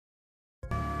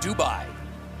Dubai,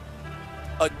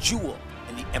 a jewel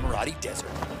in the Emirati desert,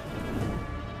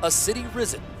 a city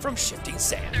risen from shifting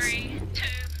sands. 3, 2,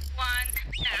 1,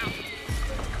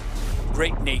 now.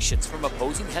 Great nations from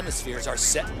opposing hemispheres are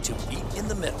set to meet in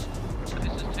the middle. So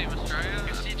this is Team Australia.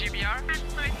 CGBR.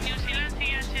 And New Zealand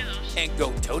here too. And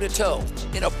go toe-to-toe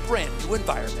in a brand new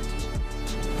environment.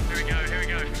 Here we go, here we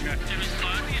go. Jimmy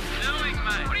Sloan, what are you doing,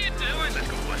 mate? What are you doing? Let's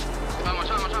go, boys. Time.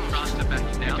 Raster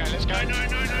backing down. Okay, let's go. No.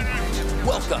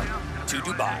 Welcome to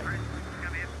Dubai.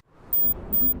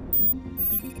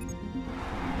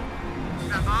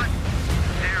 Stand by.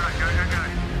 0, go.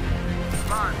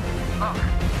 Line, lock.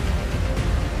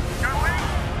 Go wing.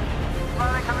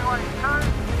 Slowly coming 1, 2.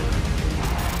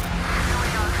 Here we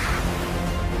go.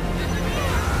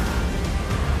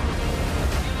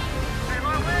 Stay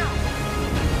my wheel.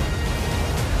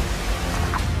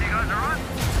 You guys all right?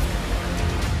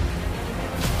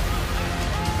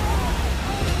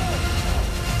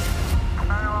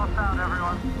 Very well sound,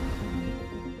 everyone.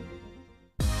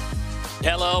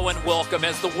 Hello and welcome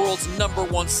as the world's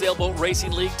 #1 sailboat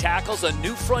racing league tackles a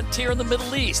new frontier in the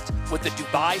Middle East with the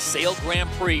Dubai Sail Grand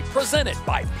Prix presented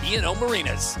by P&O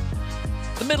Marinas.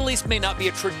 The Middle East may not be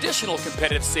a traditional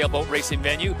competitive sailboat racing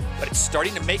venue, but it's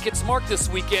starting to make its mark this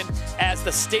weekend as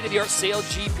the state-of-the-art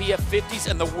SailGP F50s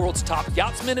and the world's top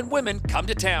yachtsmen and women come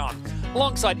to town.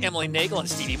 Alongside Emily Nagel and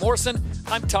Stevie Morrison,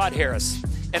 I'm Todd Harris.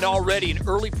 And already in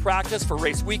early practice for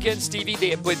race weekend, Stevie, they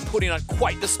have been putting on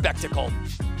quite the spectacle.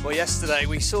 Well, yesterday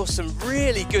we saw some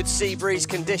really good sea breeze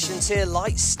conditions here,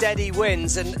 light, steady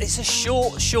winds, and it's a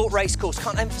short race course.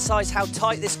 Can't emphasize how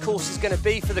tight this course is going to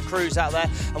be for the crews out there.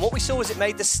 And what we saw was it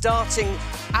made the starting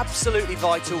absolutely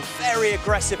vital, very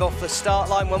aggressive off the start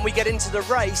line. When we get into the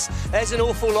race, there's an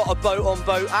awful lot of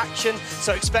boat-on-boat action,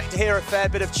 so expect to hear a fair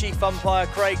bit of Chief Umpire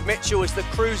Craig Mitchell as the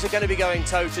crews are going to be going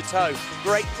toe-to-toe.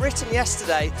 Great Britain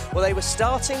yesterday, well, they were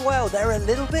starting well. They're a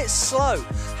little bit slow.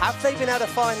 Have they been able to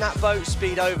find that boat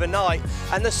speed overnight?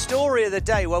 And the story of the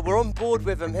day, well, we're on board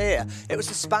with them here. It was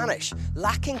the Spanish.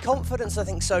 Lacking confidence, I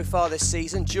think, so far this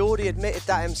season. Geordie admitted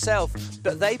that himself.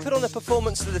 But they put on the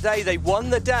performance of the day. They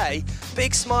won the day.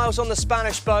 Big smiles on the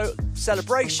Spanish boat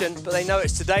celebration, but they know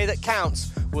it's today that counts.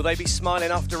 Will they be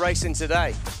smiling after racing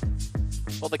today?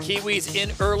 Well, the Kiwis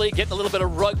in early, getting a little bit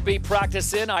of rugby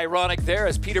practice in. Ironic there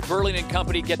as Peter Burling and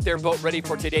company get their boat ready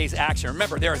for today's action.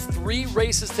 Remember, there are 3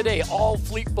 races today. All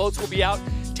fleet boats will be out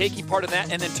taking part in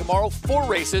that. And then tomorrow, 4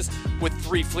 races with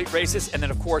 3 fleet races. And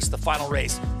then, of course, the final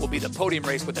race will be the podium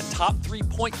race with the top 3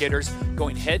 point getters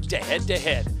going head to head to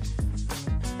head.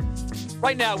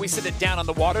 Right now, we sit it down on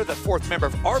the water, the 4th member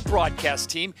of our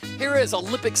broadcast team. Here is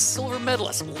Olympic silver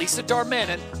medalist Lisa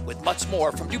Darmanin with much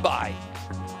more from Dubai.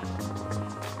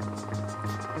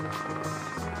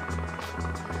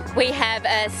 We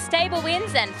have stable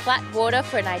winds and flat water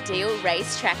for an ideal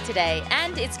racetrack today,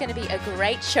 and it's going to be a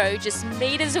great show just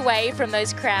meters away from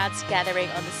those crowds gathering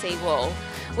on the seawall.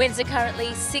 Winds are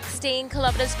currently 16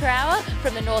 kilometres per hour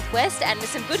from the northwest, and with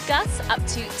some good gusts up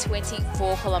to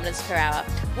 24 kilometres per hour.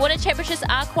 Water temperatures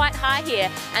are quite high here,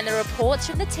 and the reports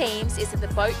from the teams is that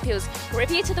the boat feels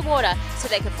grippier to the water, so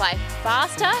they can fly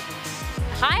faster,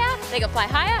 higher, they can fly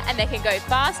higher, and they can go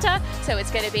faster. So it's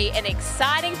going to be an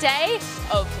exciting day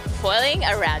of foiling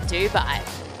around Dubai.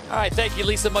 All right, thank you,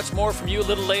 Lisa. Much more from you a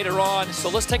little later on. So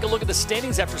let's take a look at the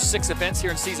standings after 6 events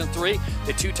here in Season 3.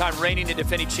 The 2-time reigning and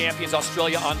defending champions,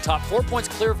 Australia, on top, 4 points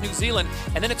clear of New Zealand.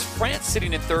 And then it's France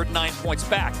sitting in 3rd, 9 points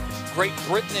back. Great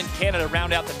Britain and Canada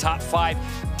round out the top 5.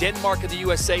 Denmark and the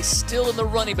USA still in the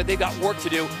running, but they've got work to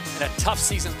do. And a tough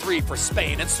Season 3 for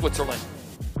Spain and Switzerland.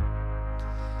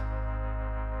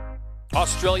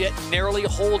 Australia narrowly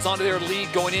holds onto their lead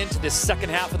going into the second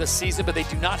half of the season, but they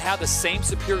do not have the same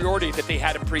superiority that they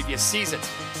had in previous seasons.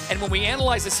 And when we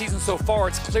analyze the season so far,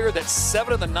 it's clear that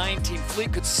 7 of the 9-team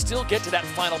fleet could still get to that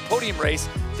final podium race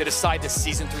to decide the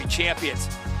Season 3 champions.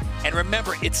 And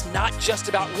remember, it's not just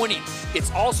about winning.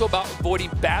 It's also about avoiding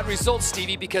bad results,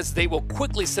 Stevie, because they will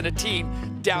quickly send a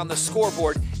team down the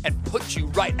scoreboard and put you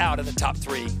right out of the top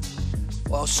 3.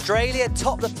 Well, Australia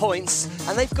top the points,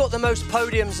 and they've got the most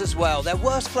podiums as well. Their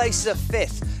worst place is a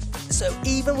 5th. So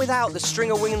even without the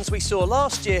string of wins we saw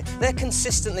last year, they're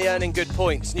consistently earning good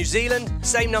points. New Zealand,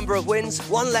 same number of wins,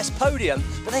 1 less podium,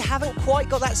 but they haven't quite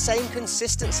got that same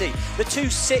consistency. The 2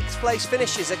 6th place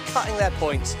finishes are cutting their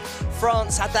points.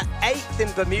 France had the 8th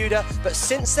in Bermuda, but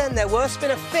since then their worst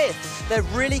been a 5th. They're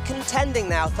really contending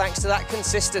now thanks to that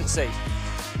consistency.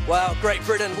 Well, Great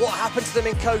Britain, what happened to them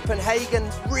in Copenhagen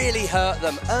really hurt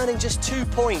them, earning just 2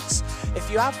 points. If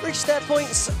you average their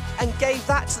points and gave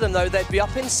that to them, though. They'd be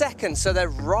up in second, so they're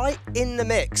right in the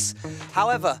mix.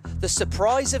 However, the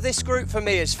surprise of this group for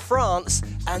me is France,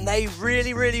 and they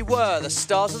really, really were the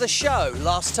stars of the show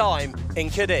last time in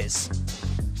Cadiz.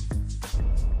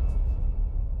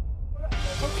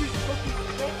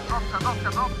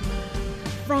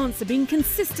 France have been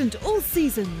consistent all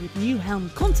season with new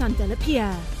helm Quentin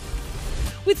Delapierre.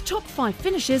 With top 5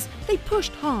 finishes, they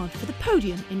pushed hard for the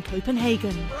podium in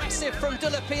Copenhagen. Aggressive from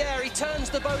Delapierre, he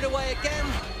turns the boat away again.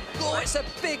 Oh, it's a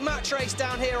big match race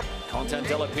down here. Quentin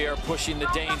Delapierre pushing the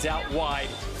Danes out wide.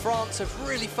 France have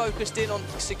really focused in on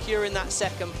securing that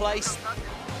second place.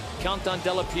 Quentin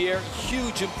Delapierre,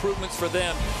 huge improvements for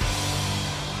them.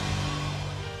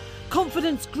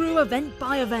 Confidence grew event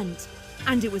by event,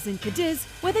 and it was in Cadiz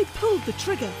where they pulled the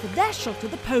trigger for their shot at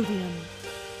the podium.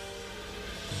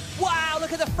 Wow,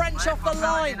 look at the French off the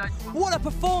line. What a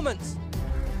performance.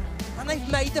 And they've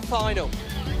made the final.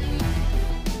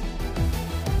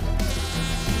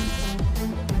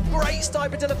 Great start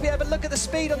by Delapierre, but look at the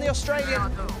speed on the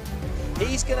Australian.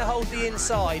 He's going to hold the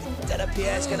inside.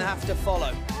 Delapierre's going to have to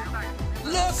follow.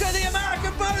 Look at the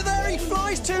American boat there, he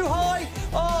flies too high.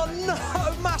 Oh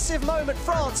no, massive moment,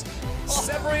 France.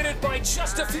 Separated by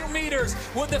just a few meters.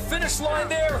 With the finish line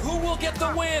there, who will get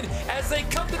the win as they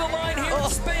come to the line here in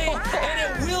Spain? And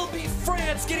it will be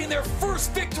France getting their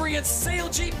first victory in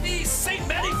SailGP St.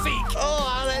 Magnifique.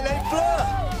 Oh, and they blur.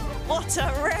 What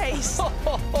a race!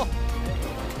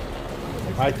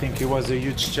 I think it was a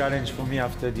huge challenge for me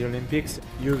after the Olympics.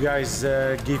 You guys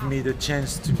give me the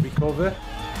chance to recover.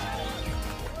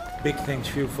 Big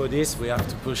thank you for this. We have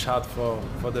to push hard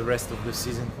for the rest of the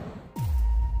season.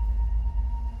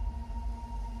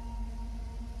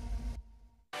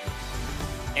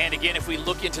 And again, if we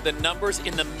look into the numbers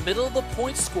in the middle of the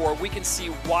point score, we can see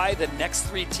why the next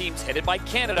 3 teams headed by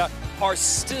Canada are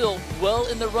still well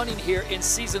in the running here in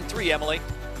Season 3, Emily.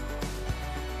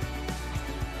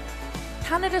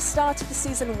 Canada started the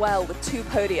season well with 2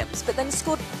 podiums, but then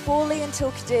scored poorly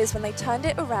until Cadiz when they turned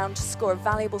it around to score a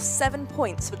valuable 7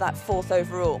 points with that 4th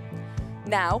overall.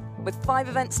 Now, with 5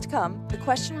 events to come, the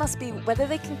question must be whether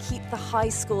they can keep the high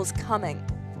scores coming.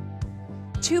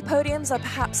 2 podiums are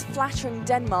perhaps flattering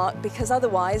Denmark because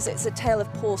otherwise it's a tale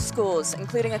of poor scores,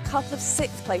 including a couple of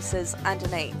 6th places and an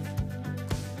 8th.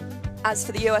 As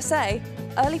for the USA,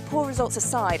 early poor results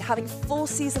aside, having 4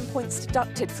 season points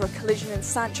deducted for a collision in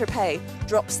Saint-Tropez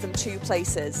drops them 2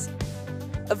 places.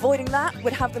 Avoiding that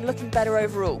would have them looking better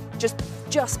overall,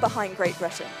 just behind Great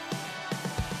Britain.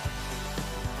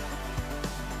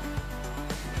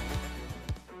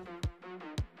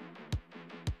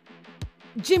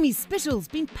 Jimmy Spittle's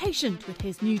been patient with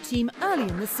his new team early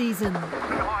in the season,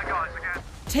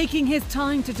 taking his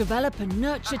time to develop and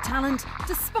nurture talent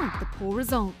despite the poor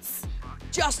results.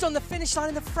 Just on the finish line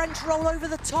and the French roll over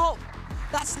the top.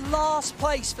 That's last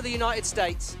place for the United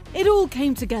States. It all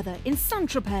came together in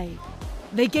Saint-Tropez.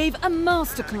 They gave a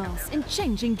masterclass in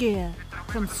changing gear,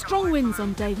 from strong winds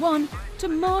on day 1 to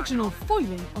marginal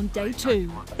foiling on day 2.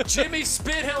 Jimmy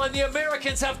Spithill and the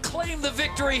Americans have claimed the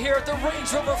victory here at the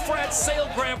Range Rover France Sail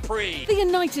Grand Prix. The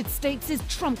United States'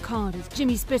 trump card is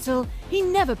Jimmy Spithill. He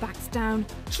never backs down,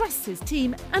 trusts his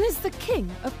team, and is the king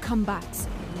of comebacks.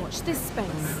 Watch this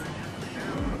space.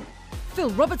 Phil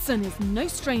Robertson is no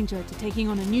stranger to taking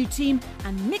on a new team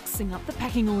and mixing up the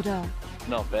pecking order.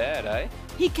 Not bad, eh?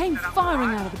 He came firing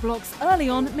out of the blocks early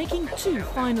on, making 2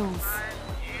 finals.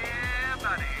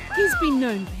 He's been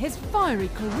known for his fiery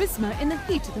charisma in the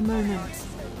heat of the moment.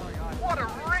 What a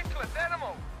reckless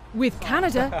animal! With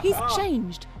Canada, he's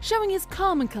changed, showing his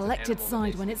calm and collected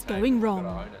side when it's going wrong.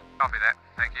 Copy that,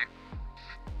 thank you.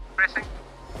 Pressing.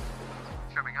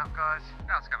 Coming up, guys.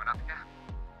 Now it's coming up again.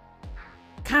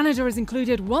 Canada has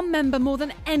included 1 member more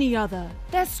than any other.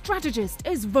 Their strategist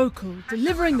is vocal,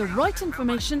 delivering the right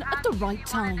information at the right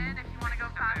time.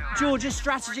 Georgia's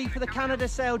strategy for the Canada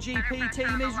SailGP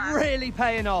team is really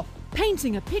paying off.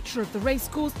 Painting a picture of the race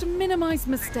course to minimise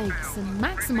mistakes and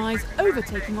maximise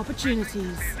overtaking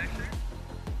opportunities.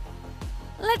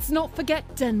 Let's not forget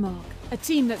Denmark, a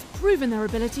team that's proven their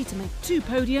ability to make 2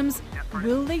 podiums.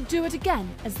 Will they do it again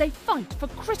as they fight for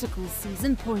critical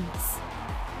season points?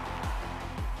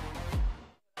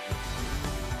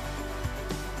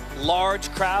 Large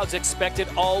crowds expected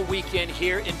all weekend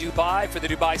here in Dubai for the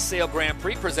Dubai Sail Grand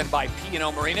Prix presented by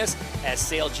P&O Marinas as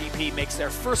SailGP makes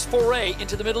their first foray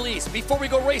into the Middle East. Before we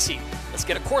go racing, let's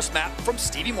get a course map from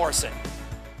Stevie Morrison.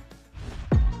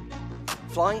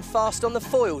 Flying fast on the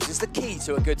foils is the key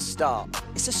to a good start.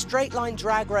 It's a straight line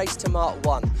drag race to Mark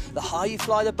 1. The higher you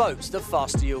fly the boats, the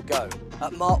faster you'll go.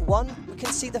 At Mark 1, we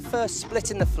can see the first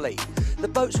split in the fleet. The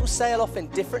boats will sail off in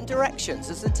different directions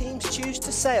as the teams choose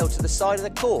to sail to the side of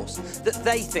the course that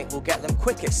they think will get them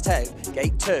quickest to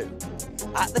Gate 2.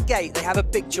 At the gate, they have a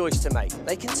big choice to make.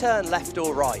 They can turn left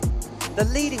or right. The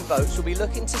leading boats will be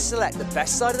looking to select the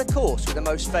best side of the course with the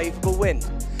most favourable wind.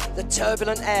 The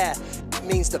turbulent air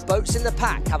means the boats in the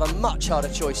pack have a much harder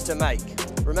choice to make.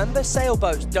 Remember,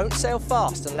 sailboats don't sail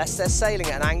fast unless they're sailing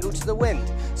at an angle to the wind,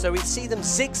 so we'd see them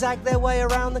zigzag their way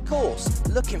around the course,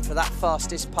 looking for that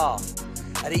fastest path.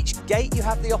 At each gate you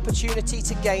have the opportunity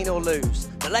to gain or lose.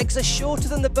 The legs are shorter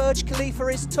than the Burj Khalifa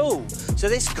is tall, so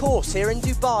this course here in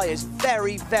Dubai is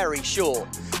very, very short.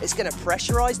 It's going to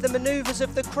pressurise the manoeuvres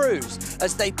of the crews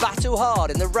as they battle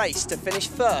hard in the race to finish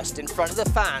first in front of the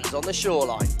fans on the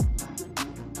shoreline.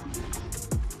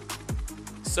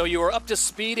 So you are up to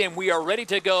speed and we are ready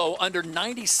to go, under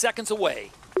 90 seconds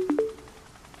away.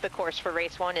 The course for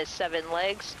race 1 is 7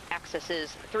 legs, axis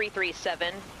is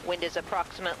 337, wind is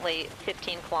approximately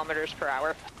 15 kilometers per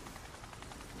hour.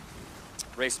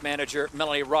 Race manager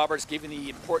Melanie Roberts giving the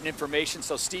important information.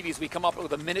 So Stevie, as we come up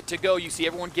with a minute to go, you see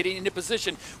everyone getting into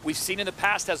position. We've seen in the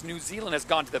past as New Zealand has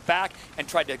gone to the back and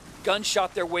tried to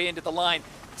gunshot their way into the line.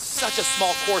 Such a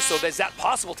small course, so is that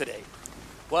possible today?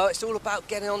 Well, it's all about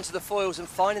getting onto the foils and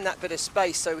finding that bit of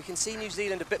space. So we can see New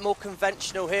Zealand a bit more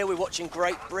conventional here. We're watching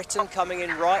Great Britain coming in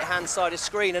right-hand side of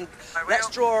screen. And let's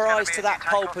draw our eyes to that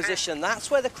pole position.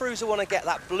 That's where the crews will want to get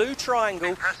that blue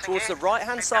triangle towards the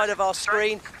right-hand side of our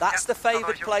screen. That's the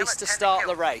favoured place to start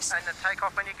the race. And the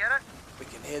takeoff when you get it. We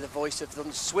can hear the voice of the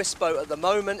Swiss boat at the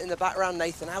moment in the background.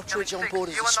 Nathan Outridge on board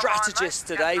as a strategist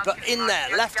today, but in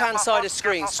there, left-hand side of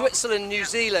screen, Switzerland, New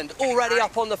Zealand, already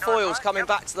up on the foils, coming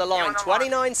back to the line.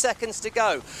 29 seconds to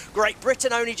go. Great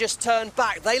Britain only just turned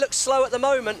back. They look slow at the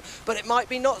moment, but it might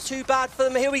be not too bad for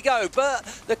them. Here we go. But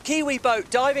the Kiwi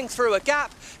boat diving through a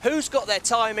gap. Who's got their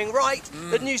timing right?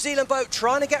 The New Zealand boat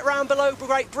trying to get round below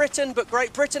Great Britain, but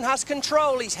Great Britain has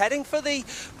control. He's heading for the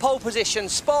pole position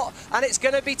spot, and it's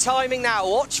going to be timing now.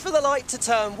 Watch for the light to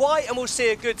turn white and we'll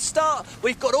see a good start.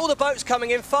 We've got all the boats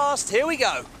coming in fast. Here we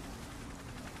go.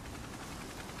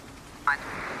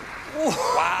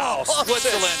 Wow,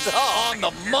 Switzerland on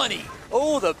the money.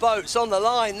 All the boats on the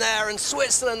line there, and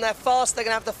Switzerland, they're fast. They're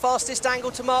going to have the fastest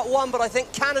angle to Mark 1, but I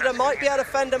think Canada might be able to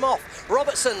fend them off.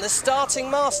 Robertson, the starting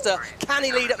master, can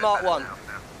he lead at Mark 1?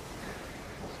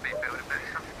 Speed build a bit.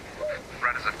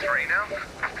 Runners at 3 now.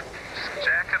 Just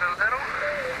jack it a little.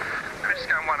 We're just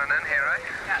going 1 and in here, eh?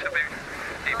 Should be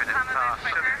keep it in fast.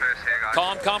 Should be first here, guys.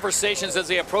 Calm conversations as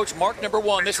they approach mark number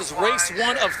 1. This is race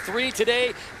 1 of 3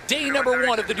 today, day number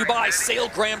 1 of the Dubai Sail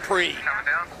Grand Prix. Coming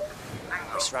down.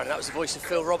 That was the voice of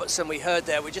Phil Robertson we heard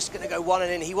there. We're just going to go 1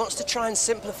 and in. He wants to try and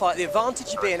simplify it. The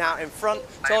advantage of being out in front,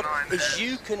 Todd, is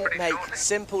you can make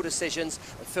simple decisions.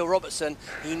 And Phil Robertson,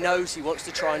 he knows he wants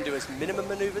to try and do as minimum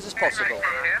manoeuvres as possible. From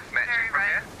here, matching from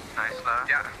here. Nice slow.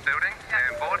 Yeah, building,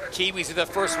 and board. Kiwis are the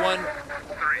first one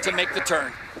to make the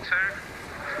turn. 2,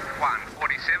 1,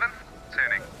 47,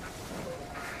 turning.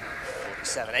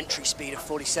 47, entry speed of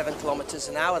 47 kilometres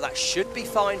an hour. That should be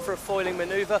fine for a foiling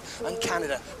manoeuvre. And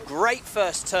Canada, great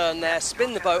first turn there.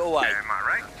 Spin the boat away.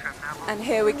 And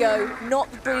here we go.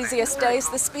 Not the breeziest days.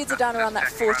 The speeds are down around that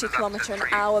 40 kilometre an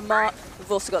hour mark.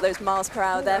 We've also got those miles per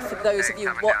hour there for those of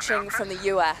you watching from the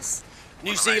US.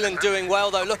 New Zealand doing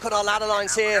well though. Look at our ladder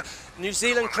lines here. New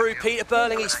Zealand crew, Peter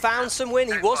Burling, he's found some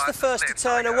wind. He was the first to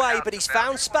turn away, but he's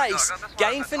found space.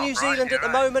 Gain for New Zealand at the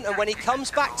moment, and when he comes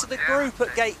back to the group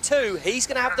at gate 2, he's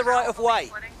going to have the right of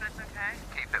way.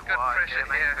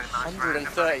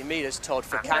 130 metres, Todd,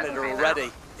 for Canada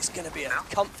already. It's going to be a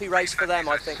comfy race for them,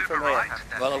 I think, from here.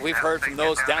 Well, we've heard from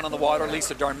those down on the water,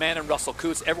 Lisa Darman and Russell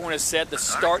Coutts. Everyone has said the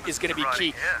start is going to be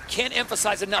key. Can't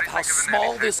emphasize enough how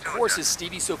small this course is,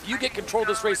 Stevie. So if you get control of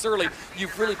this race early,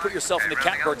 you've really put yourself in the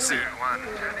catbird seat.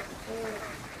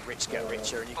 Rich get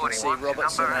richer, and you can see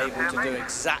Robertson able to do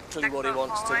exactly what he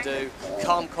wants to do.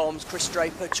 Calm comms, Chris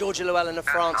Draper, Georgia Llewellyn of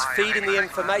France feeding the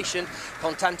information.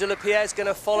 Quentin de la Pierre is going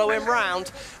to follow him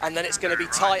round, and then it's going to be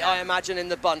tight, I imagine, in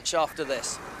the bunch after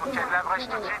this. Going to be an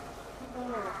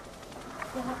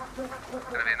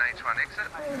H1 exit.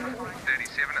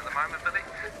 37 at the moment, Billy.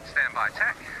 Standby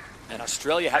attack. And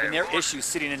Australia having their issues,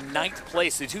 sitting in 9th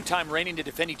place, the 2-time reigning and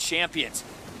defending champions.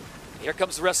 Here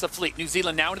comes the rest of the fleet. New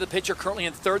Zealand now into the picture, currently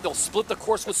in 3rd. They'll split the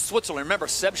course with Switzerland. Remember,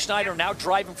 Seb Schneider now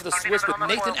driving for the Swiss with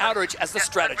Nathan Outridge as the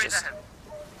strategist.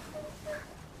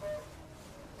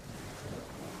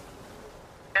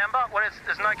 Camber?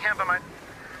 There's no camber, mate.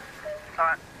 All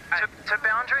right. To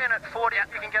boundary and at 40,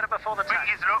 you can get it before the tack.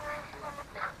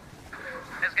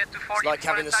 Let's get to 40. It's like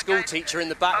having a school teacher in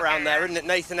the background there, isn't it,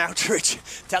 Nathan Outridge,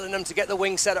 telling them to get the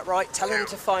wing set up right, telling them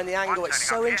to find the angle. It's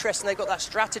so interesting they've got that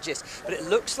strategist, but it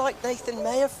looks like Nathan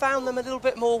may have found them a little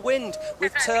bit more wind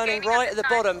with turning right at the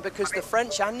bottom, because the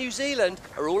French and New Zealand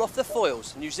are all off the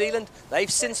foils. New Zealand,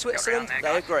 they've seen Switzerland,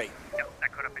 they agree. Yep,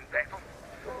 that could have been painful.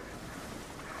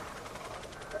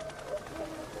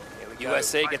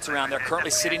 USA gets around. They're currently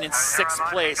sitting in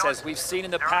 6th place. As we've seen in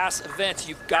the past events,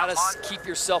 you've got to keep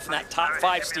yourself in that top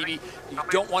 5, Stevie. You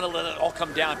don't want to let it all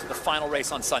come down to the final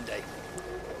race on Sunday.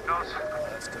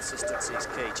 Yes, consistency is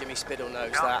key. Jimmy Spittle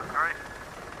knows that.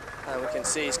 And we can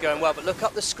see he's going well, but look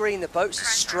up the screen. The boats are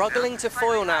struggling to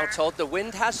foil now, Todd. The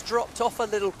wind has dropped off a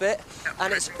little bit,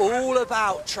 and it's all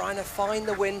about trying to find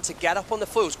the wind to get up on the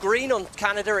foils. Green on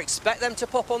Canada, expect them to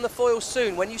pop on the foils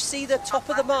soon. When you see the top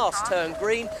of the mast turn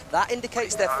green, that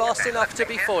indicates they're fast enough to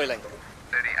be foiling.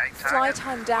 Fly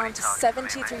time down to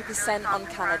 73% on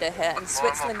Canada here, and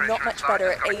Switzerland not much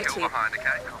better at 80.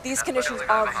 These conditions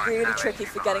are really tricky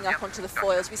for getting up onto the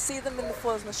foils. We see them in the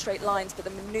foils in the straight lines, but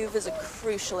the maneuvers are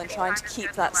crucial in trying to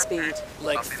keep that speed.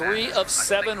 Leg 3 of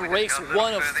 7, race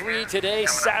 1 of 3 today,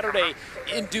 Saturday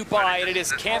in Dubai, and it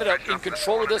is Canada in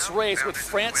control of this race with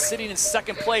France sitting in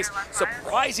 2nd place.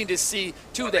 Surprising to see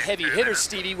 2 of the heavy hitters,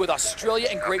 Stevie, with Australia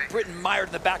and Great Britain mired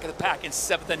in the back of the pack in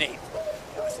 7th and 8th.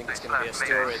 I think it's going to be a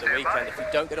story of the weekend. If you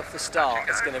don't get off the start,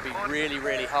 it's going to be really,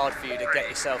 really hard for you to get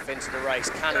yourself into the race.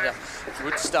 Canada,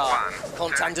 good start.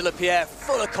 Quentin de la Pierre,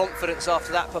 full of confidence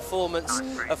after that performance,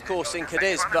 of course, in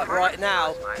Cadiz. But right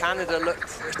now, Canada look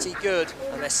pretty good,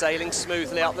 and they're sailing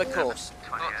smoothly up the course.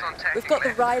 We've got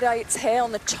the Rideouts here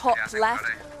on the top left.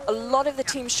 A lot of the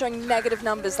teams showing negative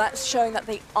numbers. That's showing that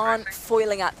they aren't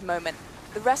foiling at the moment.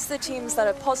 The rest of the teams that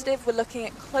are positive, we're looking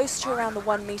at close to around the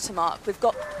 1 meter mark. We've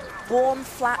got warm,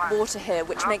 flat water here,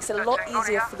 which makes it a lot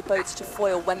easier for the boats to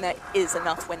foil when there is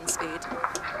enough wind speed.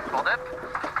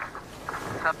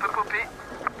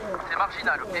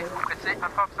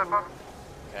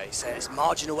 Okay, so it's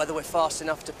marginal whether we're fast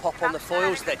enough to pop on the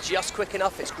foils. They're just quick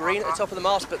enough. It's green at the top of the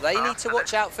mast, but they need to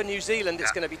watch out for New Zealand.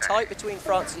 It's going to be tight between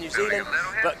France and New Zealand,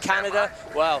 but Canada,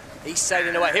 well, he's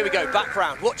sailing away. Here we go,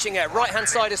 background, watching it, right-hand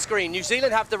side of screen. New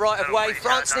Zealand have the right of way.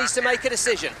 France needs to make a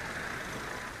decision.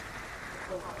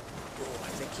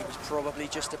 He was probably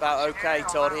just about okay,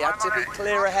 Todd. He had to be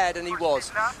clear ahead, and he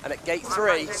was. And at gate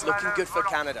 3, it's looking good for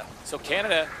Canada. So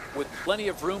Canada, with plenty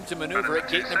of room to maneuver at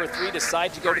gate number 3,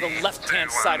 decide to go to the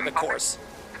left-hand side of the course.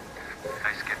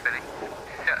 Nice get, Billy.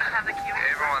 Yeah,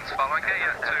 everyone's following here.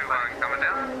 Yeah, 2 coming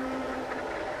down.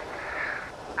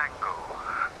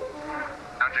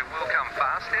 Andrew will come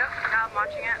fast here. Now I'm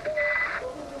watching it.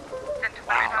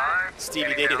 Wow,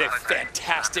 Stevie, they did a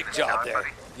fantastic job there.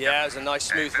 Yeah, it was a nice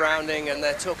smooth rounding, and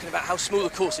they're talking about how smooth the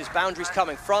course is. Boundaries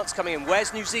coming, France coming in.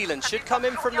 Where's New Zealand? Should come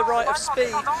in from the right of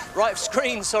speed, right of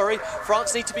screen, sorry.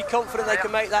 France need to be confident they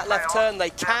can make that left turn. They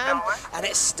can, and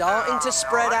it's starting to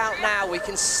spread out now. We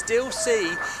can still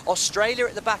see Australia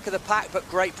at the back of the pack, but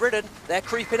Great Britain, they're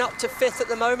creeping up to 5th at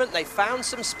the moment. They found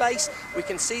some space. We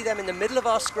can see them in the middle of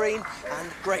our screen,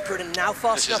 and Great Britain now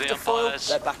fast enough to foil.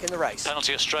 They're back in the race.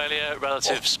 Penalty Australia,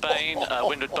 relative Spain,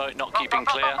 windward boat not keeping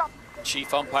clear.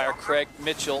 Chief umpire Craig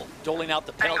Mitchell doling out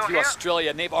the penalty to Australia,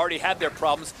 and they've already had their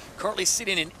problems. Currently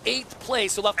sitting in 8th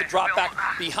place, so they'll have to drop back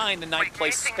behind the 9th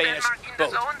place Spanish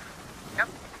boat. Yep.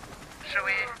 Should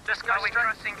we just go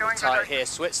straight? Tight here.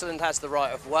 Switzerland has the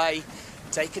right of way.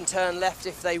 They can turn left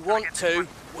if they want to.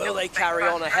 Will they carry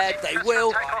on ahead? They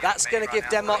will. That's going to give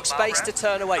Denmark space to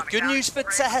turn away. Good news for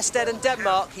Hested and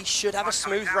Denmark. He should have a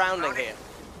smooth rounding here.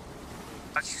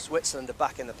 Switzerland are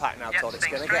back in the pack now, Todd. It's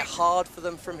going to get hard for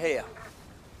them from here.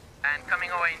 And coming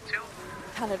away in 2.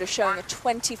 Canada showing a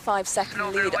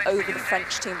 25-second lead over the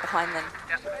French team behind them.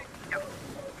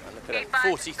 And look at it,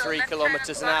 43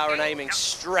 kilometres an hour and aiming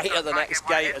straight at the next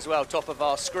gate as well, top of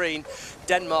our screen.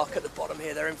 Denmark at the bottom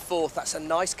here, they're in 4th. That's a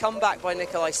nice comeback by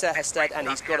Nikolai Serhested, and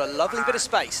he's got a lovely bit of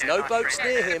space. No boats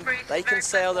near him. They can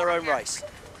sail their own race.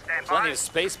 Plenty of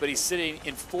space, but he's sitting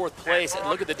in 4th place, and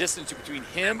look at the distance between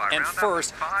him and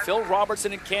first, Phil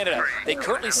Robertson in Canada. They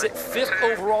currently sit 5th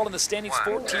overall in the standings,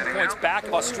 14 points back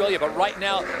of Australia, but right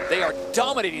now they are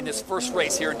dominating this first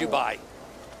race here in Dubai.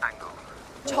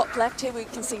 Top left here, we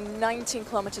can see 19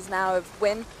 kilometres an hour of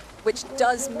wind, which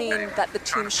does mean that the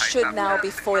team should now be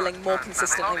foiling more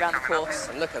consistently around the course.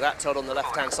 And look at that, Todd, on the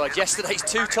left-hand side. Yesterday's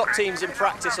 2 top teams in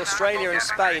practice, Australia and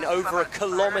Spain, over a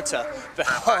kilometre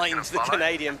behind the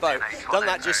Canadian boat. Doesn't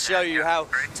that just show you how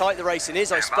tight the racing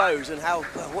is, I suppose, and how,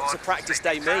 well, what's a practice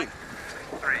day mean?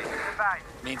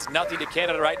 Means nothing to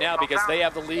Canada right now because they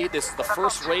have the lead. This is the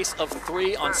first race of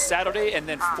 3 on Saturday, and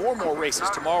then 4 more races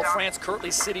tomorrow. France currently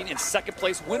sitting in second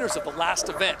place, winners of the last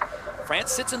event.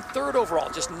 France sits in 3rd overall,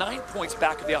 just 9 points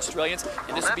back of the Australians,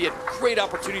 and this would be a great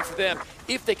opportunity for them.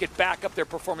 If they could back up their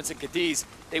performance in Cadiz,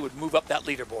 they would move up that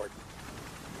leaderboard.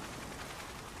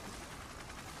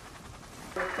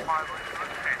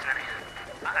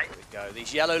 There we go,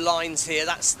 these yellow lines here,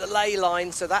 that's the lay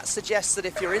line, so that suggests that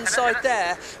if you're inside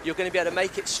there, you're going to be able to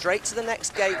make it straight to the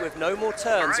next gate with no more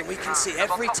turns, and we can see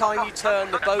every time you turn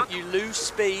the boat, you lose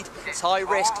speed. It's high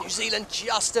risk. New Zealand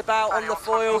just about on the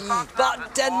foil,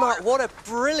 but Denmark, what a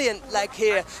brilliant leg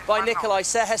here by Nikolaj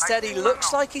Sejersted. He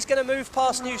looks like he's going to move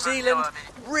past New Zealand.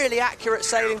 Really accurate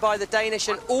sailing by the Danish,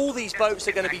 and all these boats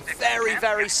are going to be very,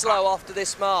 very slow after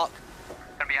this mark.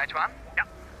 Gonna be H1? Yep.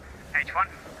 H1.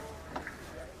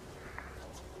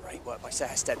 Great work by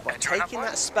Sejersted by taking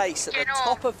that space at the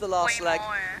top of the last leg.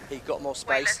 He got more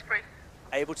space,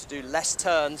 able to do less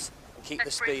turns and keep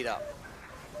the speed up.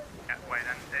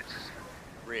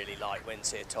 Really light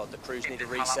winds here, Todd. The crews need a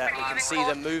reset. We can see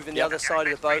them moving the other side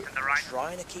of the boat,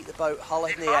 trying to keep the boat hull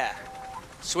in the air.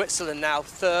 Switzerland now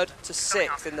 3rd to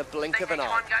 6th in the blink of an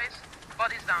eye.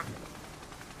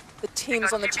 The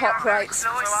teams on the top right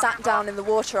sat down in the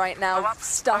water right now,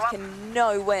 stuck in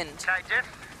no wind. Okay, Jeff.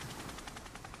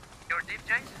 You're deep,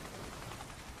 Jace?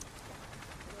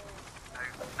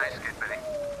 No skid, Billy.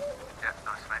 Yeah,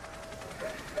 nice, mate.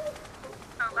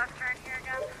 So left turn here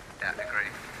again? Yeah,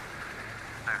 agree.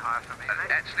 No higher for me.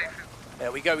 Actually,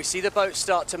 There we go. We see the boat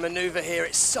start to maneuver here.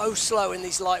 It's so slow in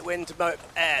these light wind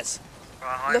airs.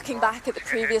 Looking back at the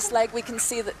previous leg, we can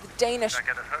see that the Danish,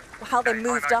 how they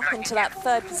moved up into that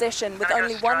 3rd position with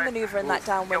only 1 manoeuvre in that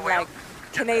downwind leg.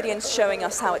 Canadians showing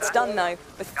us how it's done though,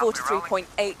 with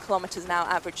 43.8 kilometers an hour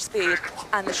average speed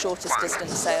and the shortest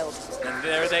distance sailed. And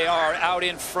there they are out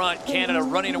in front. Canada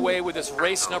running away with this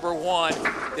race number 1.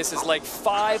 This is leg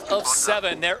 5 of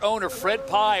 7. Their owner, Fred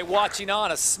Pye, watching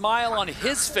on, a smile on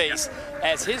his face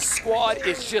as his squad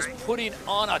is just putting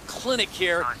on a clinic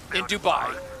here in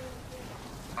Dubai.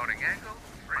 holding angle,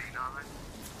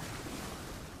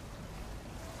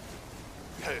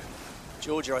 3-9.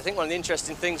 Georgia, I think one of the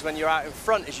interesting things when you're out in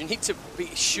front is you need to be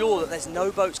sure that there's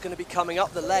no boats going to be coming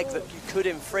up the leg that you could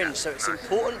infringe. So it's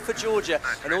important for Georgia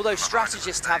and all those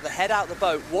strategists to have the head out the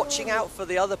boat, watching out for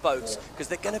the other boats, because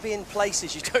they're going to be in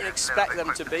places you don't expect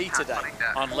them to be today.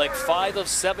 On leg 5 of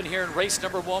 7 here in race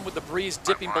number 1 with the breeze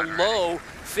dipping below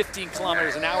 15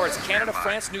 kilometers an hour. It's Canada,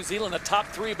 France, New Zealand, the top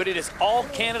 3, but it is all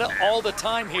Canada all the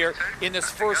time here in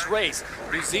this first race.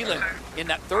 New Zealand in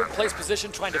that 3rd place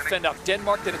position trying to fend off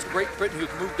Denmark, then it's Great Britain who's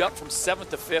moved up from 7th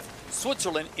to 5th,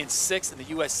 Switzerland in 6th, and the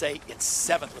USA in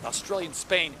 7th, with Australia and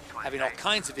Spain having all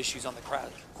kinds of issues on the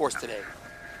course today.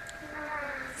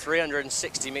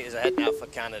 360 meters ahead now for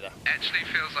Canada. Actually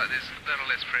feels like there's a little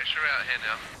less pressure out here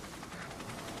now.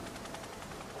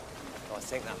 I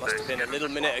think that must have been a little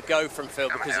minute ago from Phil,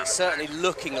 because it's certainly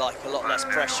looking like a lot less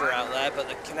pressure out there. But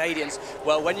the Canadians,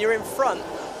 well, when you're in front,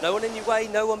 no one in your way,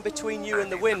 no one between you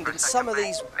and the wind. And some of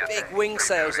these big wing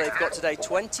sails they've got today,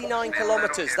 29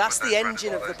 kilometers, that's the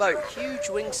engine of the boat, huge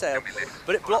wing sail,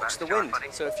 but it blocks the wind.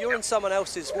 So if you're in someone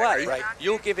else's way,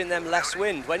 you're giving them less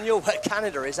wind. When you're where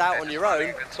Canada is out on your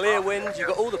own, clear wind, you've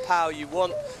got all the power you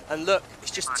want. And look,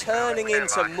 it's just turning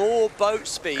into more boat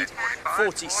speed.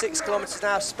 46 kilometers an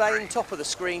hour, Spain, top of the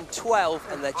screen, 12,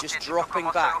 and they're just dropping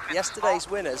back. Yesterday's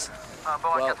winners,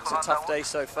 well, it's a tough day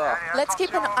so far. Let's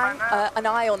keep an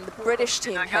eye on the British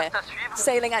team here,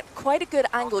 sailing at quite a good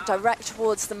angle direct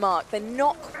towards the mark. They're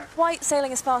not quite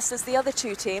sailing as fast as the other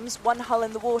two teams, one hull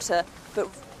in the water, but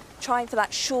trying for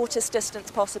that shortest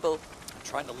distance possible.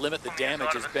 Trying to limit the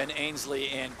damage is Ben Ainsley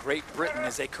and Great Britain,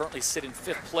 as they currently sit in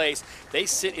 5th place. They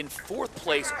sit in 4th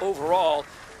place overall,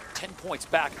 10 points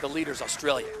back of the leaders,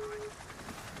 Australia.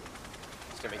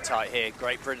 It's going to be tight here.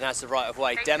 Great Britain has the right of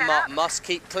way. Denmark must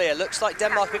keep clear. Looks like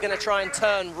Denmark are going to try and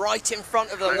turn right in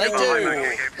front of them. They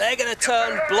do. They're going to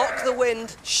turn, block the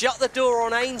wind, shut the door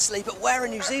on Ainsley. But where are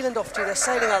New Zealand off to? They're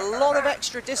sailing a lot of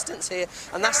extra distance here,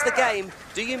 and that's the game.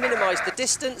 Do you minimise the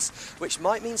distance, which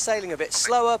might mean sailing a bit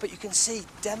slower, but you can see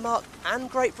Denmark and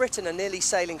Great Britain are nearly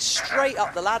sailing straight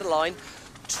up the ladder line.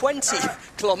 20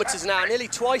 kilometers an hour, nearly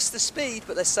twice the speed,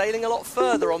 but they're sailing a lot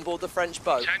further on board the French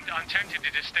boat. I'm tempted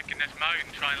to just stick in this mode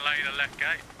and try and lay the left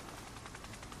gate.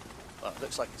 Well, it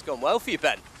looks like it's gone well for you,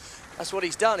 Ben. That's what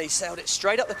he's done. He's sailed it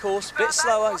straight up the course, a bit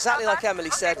slower, exactly like Emily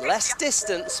said, less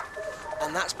distance,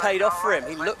 and that's paid off for him.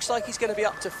 He looks like he's going to be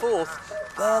up to 4th.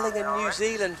 Burling and New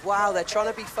Zealand, wow, they're trying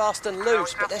to be fast and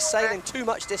loose, but they're sailing too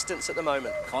much distance at the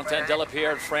moment. Quentin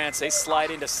Delapierre and France, they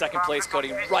slide into second place,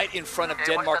 going right in front of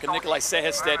Denmark and Nikolai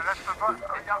Sehested, who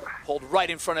pulled right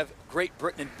in front of Great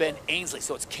Britain and Ben Ainsley.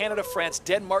 So it's Canada, France,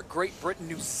 Denmark, Great Britain,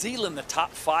 New Zealand, the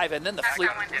top 5, and then the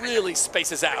fleet really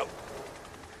spaces out.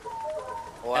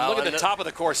 Wow, and look at the top of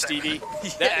the course, Stevie. Yeah.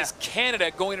 That is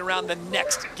Canada going around the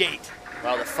next gate.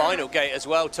 Well, the final gate as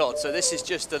well, Todd. So this is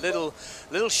just a little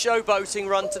showboating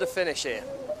run to the finish here.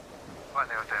 What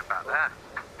they were doing back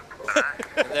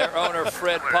there? Their owner,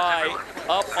 Fred Pye,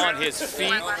 up on his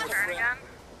feet.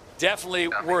 Definitely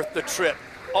worth the trip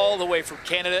all the way from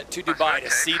Canada to Dubai to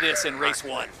see this in race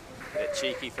 1. Bit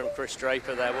cheeky from Chris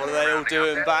Draper there. What are they all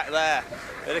doing back there?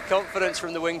 Bit of confidence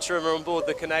from the wing trimmer on board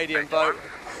the Canadian boat.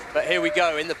 But here we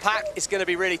go. In the pack, it's going to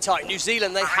be really tight. New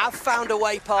Zealand, they have found a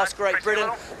way past Great Britain.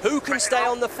 Who can stay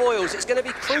on the foils? It's going to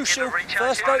be crucial.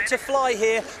 First boat to fly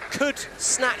here could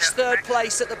snatch third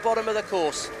place at the bottom of the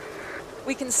course.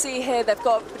 We can see here they've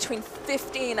got between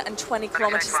 15 and 20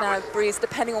 kilometres now of breeze,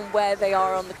 depending on where they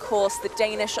are on the course. The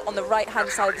Danish on the right-hand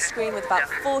side of the screen with about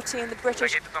 14. The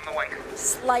British,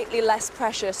 slightly less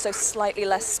pressure, so slightly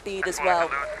less speed as well.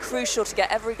 Crucial to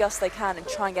get every gust they can and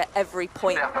try and get every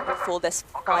point before this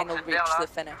final reach to the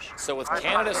finish. So with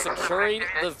Canada securing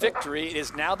the victory, it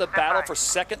is now the battle for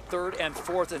second, third, and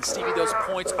fourth. And Stevie, those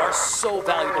points are so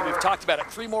valuable. We've talked about it.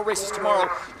 3 more races tomorrow.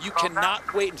 You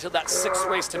cannot wait until that 6th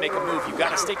race to make a move. You've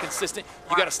got to stay consistent.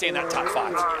 You've got to stay in that top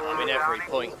 5. Yeah, I mean, every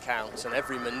point counts and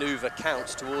every manoeuvre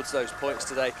counts towards those points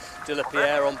today.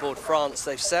 Delapierre on board France,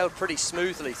 they've sailed pretty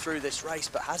smoothly through this race,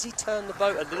 but has he turned the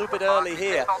boat a little bit early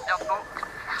here?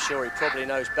 I'm sure he probably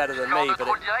knows better than me, but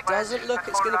it doesn't look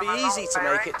it's going to be easy to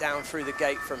make it down through the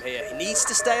gate from here. He needs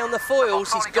to stay on the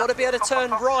foils. He's got to be able to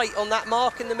turn right on that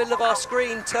mark in the middle of our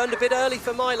screen. Turned a bit early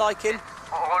for my liking.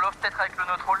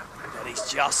 But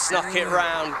he's just snuck it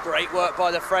round. Great work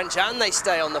by the French, and they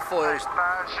stay on the foils.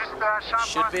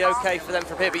 Should be okay for them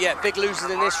from here. But yeah, big losers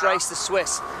in this race, the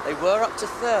Swiss. They were up to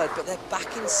 3rd, but they're back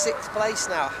in 6th place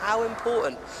now. How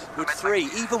important would 3,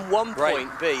 even 1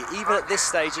 point be, even at this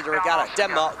stage of the regatta?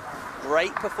 Denmark,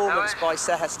 great performance by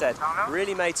Sehested.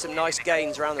 Really made some nice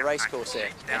gains around the racecourse here.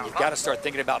 And you've got to start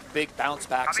thinking about big bounce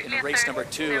backs in race number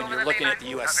 2, and you're looking at the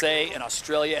USA and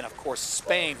Australia and, of course,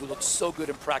 Spain, who looked so good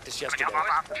in practice yesterday.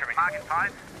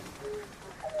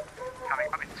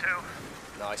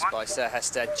 Nice by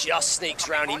Sehested, just sneaks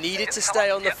round. He needed to stay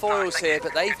on the foils here,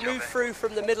 but they've moved through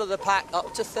from the middle of the pack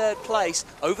up to 3rd place,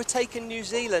 overtaken New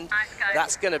Zealand.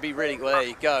 That's going to be really, well, there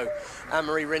you go.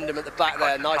 Anne-Marie Rindham at the back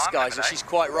there, nice guys, and she's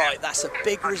quite right. That's a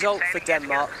big result for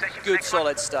Denmark. Good,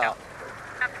 solid start.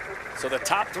 So the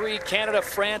top 3, Canada,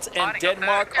 France, and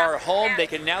Denmark, are home. They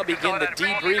can now begin the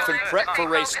debrief and prep for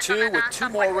race 2 with 2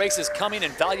 more races coming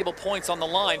and valuable points on the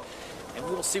line. And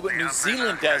we will see what New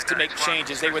Zealand does to make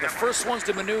changes. They were the first ones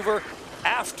to maneuver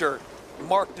after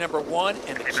mark number 1,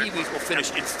 and the Kiwis will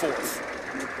finish in 4th.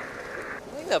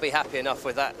 I think they'll be happy enough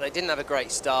with that. They didn't have a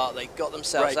great start. They got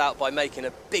themselves out by making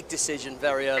a big decision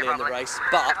very early in the race.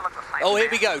 But, oh, here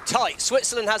we go, tight.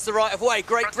 Switzerland has the right of way.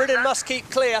 Great Britain must keep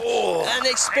clear. And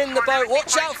they spin the boat.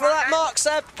 Watch out for that mark,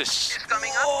 Seb.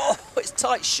 Oh, it's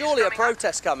tight. Surely a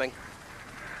protest coming.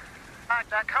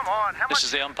 Come on. This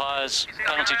is the umpire's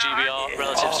penalty GBR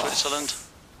relative to Switzerland.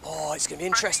 Oh, it's going to be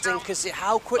interesting because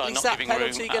how quickly is that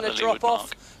penalty going to drop off?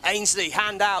 Ainsley,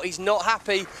 hand out. He's not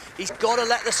happy. He's got to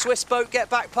let the Swiss boat get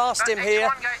back past him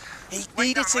here. He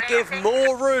needed to give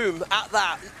more room at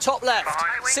that. Top left.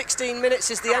 16 minutes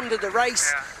is the end of the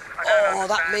race. Oh,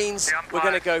 that means we're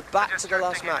going to go back to the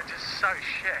last match.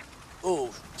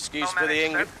 Oh, excuse for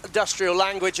the industrial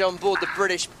language on board the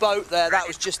British boat there. That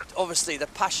was just, obviously, the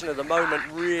passion of the moment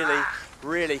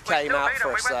really came out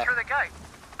for us there.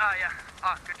 Oh, yeah.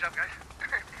 Oh, good job, guys.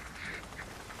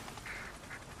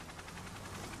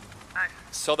 Nice.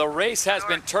 So the race has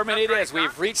been terminated as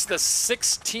we've reached the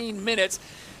 16 minutes.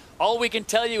 All we can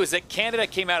tell you is that Canada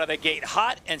came out of the gate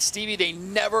hot, and Stevie, they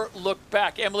never looked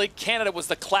back. Emily, Canada was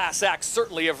the class act,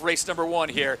 certainly, of race number 1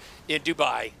 here in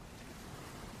Dubai.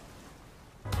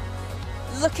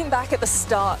 Looking back at the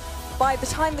start, by the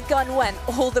time the gun went,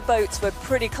 all the boats were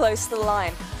pretty close to the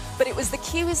line. But it was the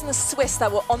Kiwis and the Swiss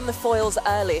that were on the foils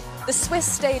early. The Swiss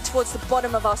stayed towards the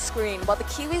bottom of our screen, while the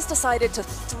Kiwis decided to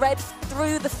thread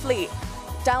through the fleet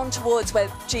down towards where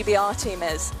GBR team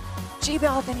is.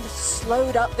 GBR then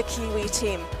slowed up the Kiwi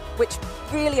team, which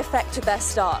really affected their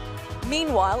start.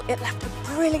 Meanwhile, it left a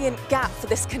brilliant gap for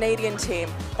this Canadian team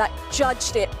that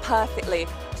judged it perfectly,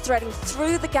 threading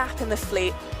through the gap in the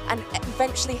fleet and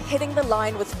eventually hitting the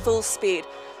line with full speed.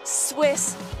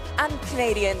 Swiss and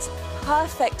Canadians,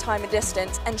 perfect time and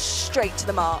distance and straight to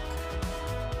the mark.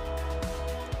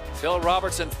 Phil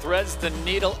Robertson threads the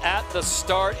needle at the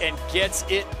start and gets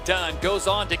it done. Goes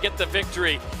on to get the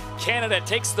victory. Canada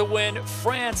takes the win,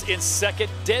 France in second,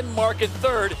 Denmark in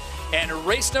third, and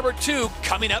race number 2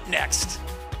 coming up next.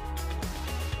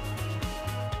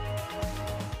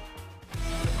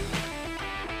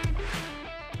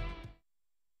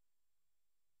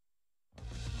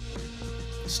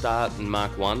 Start in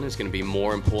Mark 1 is going to be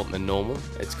more important than normal.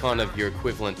 It's kind of your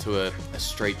equivalent to a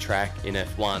straight track in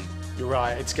F1. You're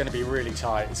right, it's going to be really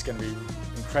tight. It's going to be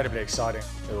incredibly exciting.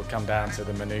 It will come down to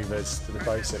the manoeuvres, to the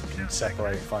boats that can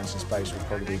separate and find some space will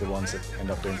probably be the ones that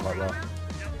end up doing quite well.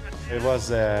 It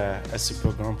was a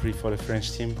super Grand Prix for the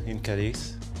French team in Calais.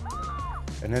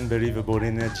 An unbelievable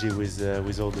energy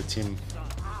with all the team.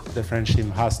 The French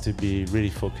team has to be really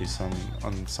focused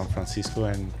on San Francisco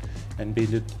and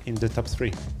be in the top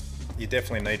 3. You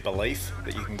definitely need belief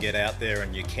that you can get out there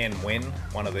and you can win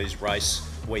one of these race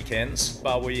weekends,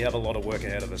 but we have a lot of work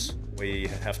ahead of us. We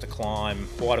have to climb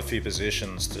quite a few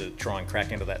positions to try and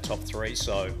crack into that top 3,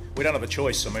 so we don't have a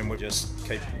choice. I mean, we just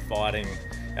keep fighting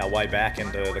our way back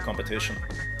into the competition.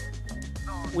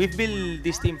 We've built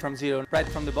this team from zero, right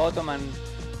from the bottom, and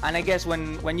I guess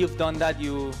when you've done that,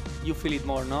 you feel it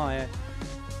more, no?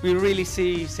 We really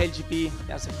see SailGP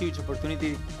as a huge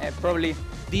opportunity, probably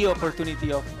the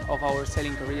opportunity of our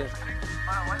sailing careers.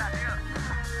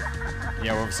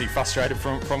 Yeah, we're obviously frustrated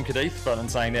from Cadiz, but in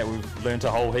saying that, we've learned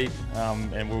a whole heap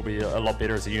and we'll be a lot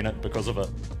better as a unit because of it.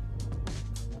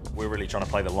 We're really trying to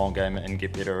play the long game and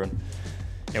get better,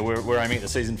 and we're aiming at the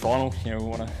season final. We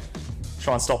want to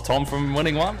try and stop Tom from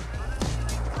winning one.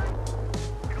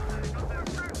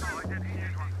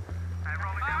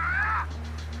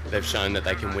 They've shown that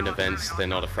they can win events. They're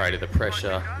not afraid of the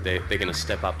pressure. They're going to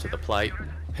step up to the plate.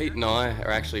 Pete and I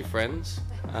are actually friends.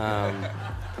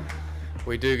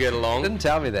 We do get along. Didn't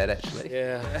tell me that, actually.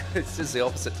 Yeah. It's just the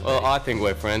opposite to me. Well, I think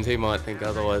we're friends. He might think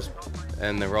otherwise.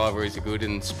 And the rivalries are good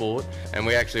in sport. And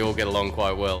we actually all get along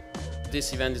quite well.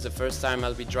 This event is the first time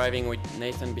I'll be driving with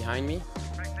Nathan behind me.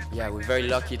 Yeah, we're very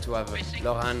lucky to have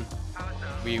Lauren.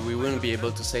 We wouldn't be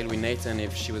able to sail with Nathan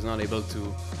if she was not able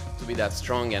to be that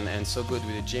strong and so good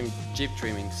with the Jeep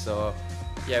trimming. So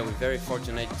yeah, we're very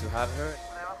fortunate to have her.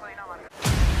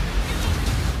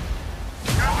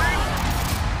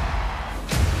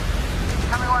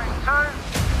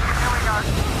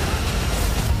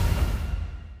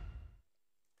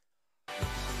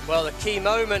 Well, the key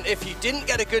moment, if you didn't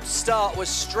get a good start, was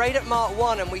straight at Mark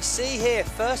 1, and we see here,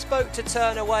 first boat to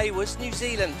turn away was New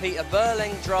Zealand. Peter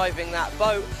Burling driving that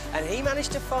boat, and he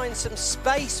managed to find some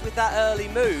space with that early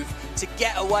move to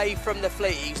get away from the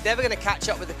fleet. He was never going to catch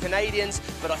up with the Canadians,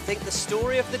 but I think the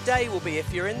story of the day will be,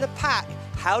 if you're in the pack,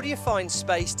 how do you find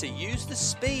space to use the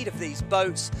speed of these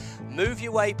boats, move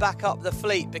your way back up the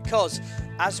fleet? Because,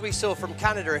 as we saw from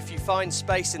Canada, if you find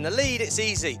space in the lead, it's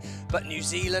easy. But New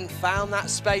Zealand found that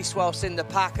space whilst in the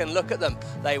pack, and look at them.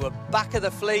 They were back of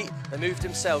the fleet. They moved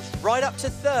themselves right up to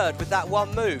third with that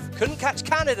one move. Couldn't catch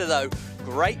Canada, though.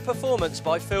 Great performance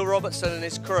by Phil Robertson and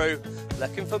his crew.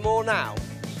 Looking for more now.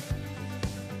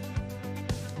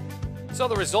 So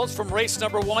the results from race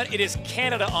number 1, it is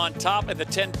Canada on top at the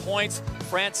 10 points.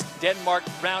 France, Denmark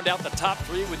round out the top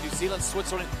 3 with New Zealand,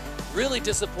 Switzerland. Really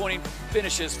disappointing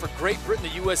finishes for Great Britain,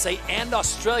 the USA, and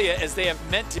Australia, as they have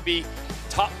meant to be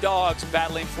top dogs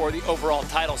battling for the overall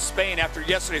title. Spain, after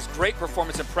yesterday's great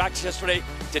performance in practice yesterday,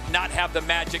 did not have the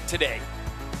magic today.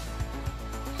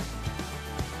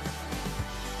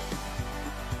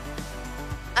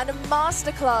 And a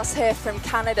masterclass here from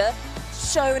Canada,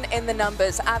 shown in the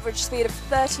numbers. Average speed of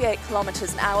 38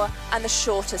 kilometers an hour and the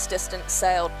shortest distance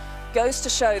sailed. Goes to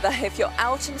show that if you're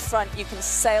out in front, you can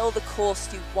sail the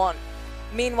course you want.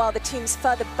 Meanwhile, the teams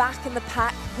further back in the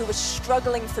pack, who were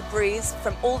struggling for breeze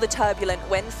from all the turbulent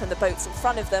wind from the boats in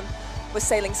front of them, were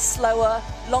sailing slower,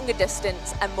 longer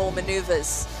distance and more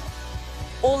maneuvers.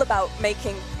 All about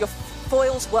making your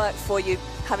foils work for you,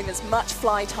 having as much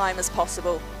fly time as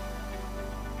possible.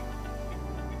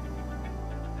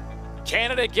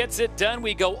 Canada gets it done.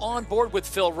 We go on board with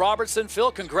Phil Robertson.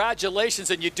 Phil, congratulations,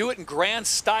 and you do it in grand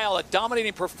style, a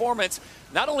dominating performance.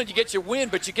 Not only do you get your win,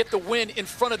 but you get the win in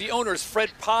front of the owners. Fred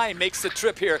Pye makes the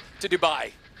trip here to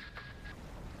Dubai.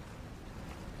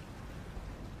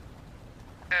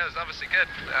 Yeah, it was obviously good.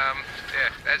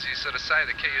 Yeah, as you sort of say,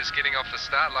 the key is getting off the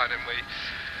start line, and we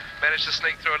managed to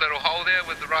sneak through a little hole there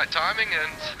with the right timing,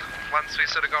 and once we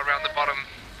sort of got around the bottom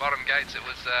gates, it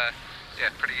was yeah,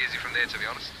 pretty easy from there, to be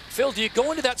honest. Phil, do you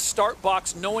go into that start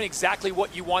box knowing exactly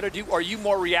what you want to do, or are you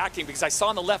more reacting? Because I saw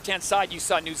on the left-hand side, you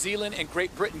saw New Zealand and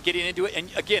Great Britain getting into it,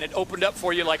 and again, it opened up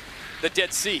for you like the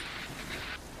Dead Sea.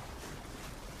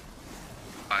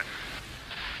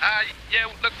 Yeah,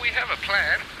 look, we have a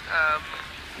plan.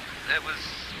 It was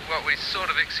what we sort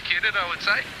of executed, I would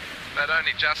say, but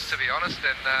only just, to be honest.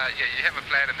 And yeah, you have a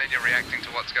plan and then you're reacting to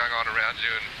what's going on around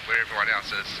you and where everyone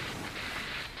else is.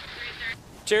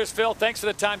 Cheers, Phil. Thanks for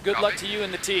the time. Good luck to you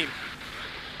and the team.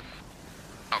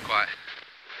 Not quite.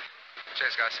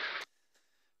 Cheers, guys.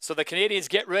 So the Canadians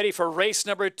get ready for race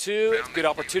number 2. It's a good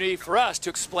opportunity for us to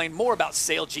explain more about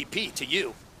SailGP to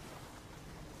you.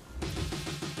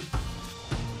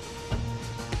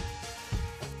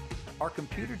 Our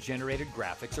computer-generated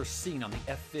graphics are seen on the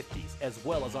F50s as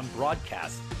well as on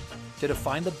broadcasts to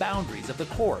define the boundaries of the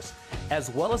course, as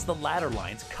well as the ladder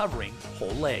lines covering whole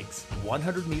legs.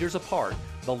 100 meters apart,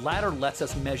 the ladder lets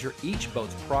us measure each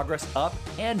boat's progress up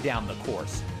and down the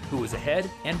course, who is ahead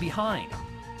and behind,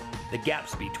 the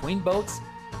gaps between boats,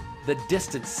 the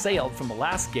distance sailed from the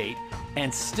last gate,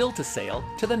 and still to sail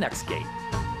to the next gate.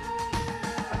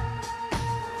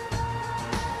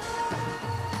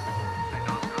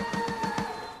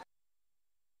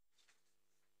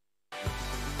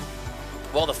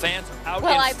 Well, the fans are out in force.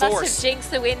 Well, I must have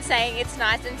jinxed the wind saying it's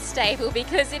nice and stable,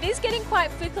 because it is getting quite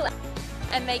fickle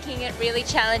and making it really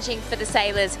challenging for the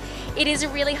sailors. It is a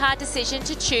really hard decision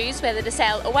to choose whether to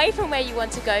sail away from where you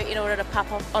want to go in order to pop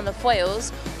off on the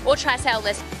foils or try sail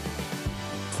less.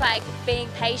 It's like being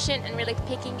patient and really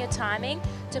picking your timing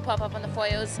to pop up on the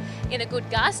foils in a good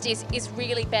gust is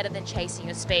really better than chasing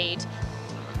your speed.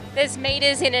 There's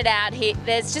meters in it out here.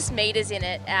 There's just meters in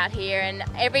it out here, and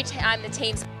every time the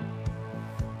team's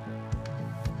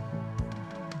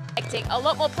a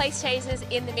lot more place chasers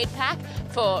in the mid-pack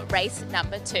for race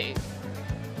number 2.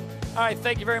 All right,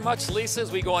 thank you very much, Lisa.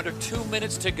 As we go under 2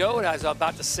 minutes to go, and as I was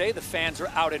about to say, the fans are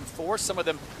out in force. Some of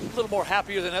them a little more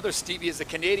happier than others, Stevie, as the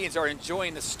Canadians are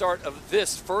enjoying the start of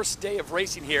this first day of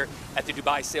racing here at the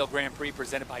Dubai Sail Grand Prix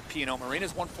presented by P&O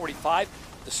Marinas. 1:45,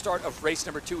 the start of race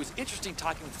number 2. It was interesting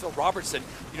talking with Phil Robertson.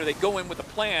 You know, they go in with a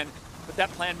plan, but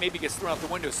that plan maybe gets thrown out the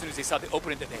window as soon as they saw the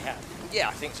opening that they had. Yeah,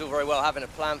 I think it's all very well having a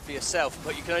plan for yourself,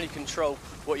 but you can only control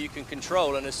what you can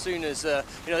control. And as soon as, you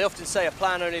know, they often say a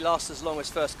plan only lasts as long as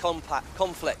first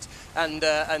conflict. And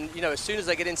you know, as soon as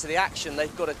they get into the action,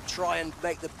 they've got to try and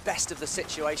make the best of the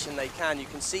situation they can. You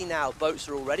can see now boats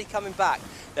are already coming back.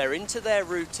 They're into their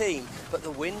routine, but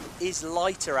the wind is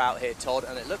lighter out here, Todd,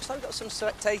 and it looks like we've got some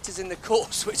spectators in the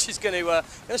course, which is going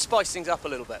to spice things up a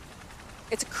little bit.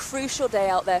 It's a crucial day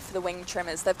out there for the wing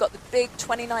trimmers. They've got the big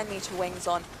 29-metre wings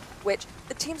on, which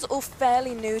the teams are all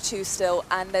fairly new to still,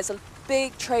 and there's a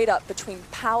big trade-up between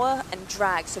power and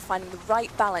drag, so finding the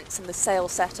right balance in the sail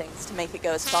settings to make it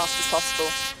go as fast as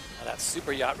possible. Now that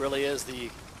super yacht really is the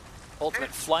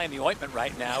ultimate fly in the ointment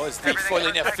right now, as the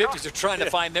foiling F50s are trying to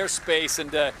find their space and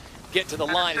get to the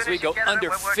line as we go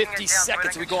under 50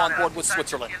 seconds. We go on board with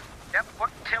Switzerland. Yep,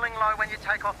 tilling low when you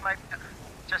take off, mate.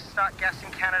 Just start gassing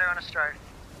Canada on a stroke.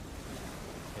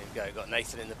 There you go, got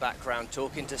Nathan in the background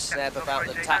talking to Seb about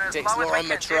the tactics. Laurent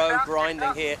Matreau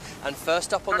grinding here, and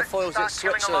first up on the foils it's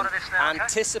Switzerland.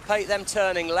 Anticipate them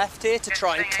turning left here to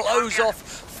try and close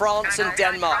off France and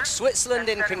Denmark. Switzerland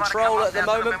in control at the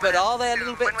moment, but are they a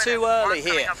little bit too early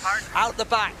here? Out the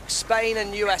back, Spain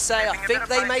and USA. I think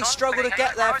they may struggle to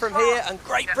get there from here, and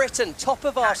Great Britain, top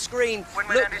of our screen,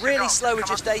 look really slow with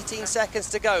just 18 seconds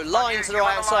to go. Lines to the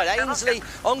right hand side. Ainsley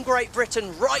on Great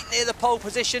Britain, right near the pole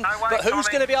position, but who's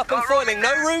going to be up and foiling?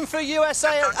 No room for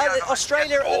USA,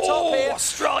 Australia at the top here.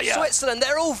 Australia. Switzerland,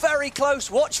 they're all very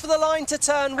close. Watch for the line to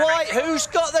turn white. Who's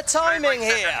got the timing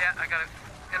here?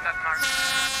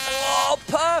 Oh,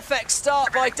 perfect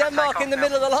start by Denmark in the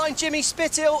middle of the line. Jimmy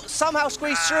Spithill somehow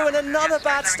squeezed through, and another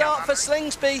bad start for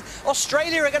Slingsby.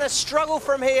 Australia are going to struggle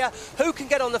from here. Who can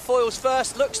get on the foils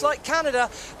first? Looks like Canada.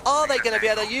 Are they going to be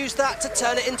able to use that to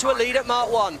turn it into a lead at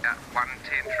Mark 1?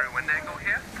 110 through wind angle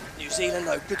here. New Zealand,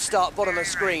 though, good start, bottom of the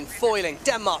screen. Foiling,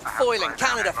 Denmark foiling,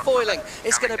 Canada foiling.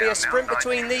 It's going to be a sprint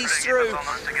between these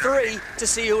three to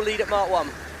see who'll lead at Mark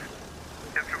 1.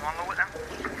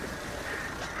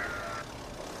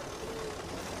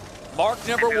 Mark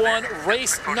number 1,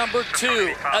 race number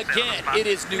 2. Again, it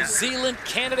is New Zealand,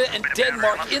 Canada, and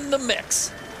Denmark in the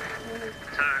mix.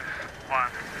 2, 1,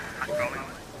 rolling.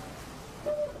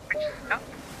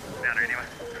 Anyway.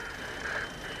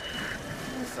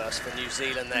 First for New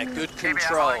Zealand there, good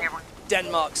control.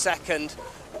 Denmark second,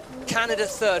 Canada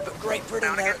third, but Great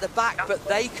Britain there at the back, but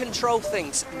they control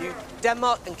things.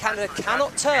 Denmark and Canada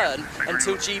cannot turn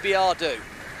until GBR do.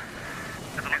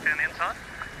 Have a look down the inside.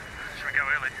 Should we go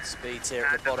early? Speeds here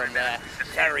at the bottom there.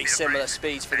 Very similar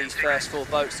speeds for these first 4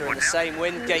 boats. They're in the same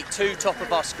wind. Gate 2, top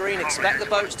of our screen. Expect the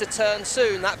boats to turn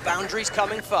soon. That boundary's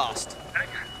coming fast.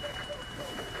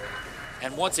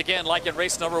 And once again, like in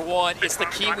race number 1, it's the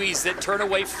Kiwis that turn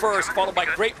away first, followed by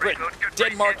Great Britain,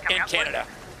 Denmark, and Canada.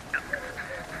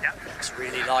 It's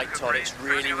really light, Todd. It's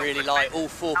really, really light. All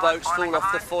 4 boats fall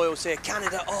off the foils here.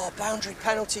 Canada, oh, boundary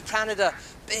penalty, Canada.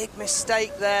 Big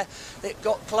mistake there. It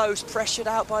got close, pressured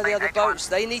out by the other boats.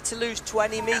 They need to lose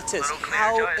 20 metres.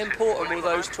 How important will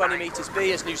those 20 metres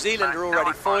be as New Zealand are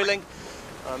already foiling?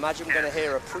 I imagine we're going to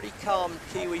hear a pretty calm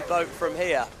Kiwi boat from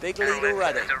here. Big lead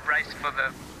already. It's a race for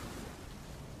the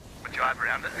drive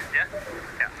around it, yeah?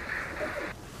 Yeah.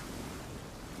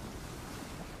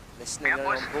 Listening in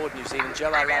on board New Zealand,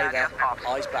 Joe Allais there,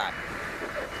 eyes back.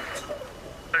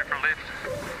 Go for a lift.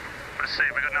 Let's see,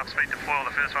 we've got enough speed to foil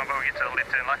the first one, but we'll get to the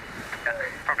left turn lane. Yeah,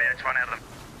 probably H1 out of them.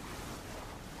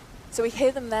 So we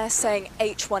hear them there saying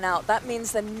H1 out. That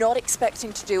means they're not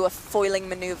expecting to do a foiling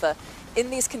maneuver. In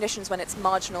these conditions when it's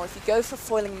marginal, if you go for a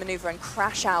foiling maneuver and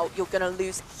crash out, you're going to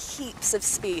lose heaps of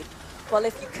speed. Well,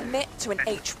 if you commit to an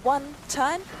H1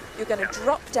 turn, you're going to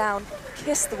drop down,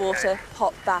 kiss the water,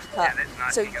 hop back up.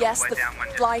 So yes, the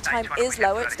fly time is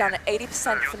lower, it's down at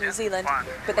 80% for New Zealand,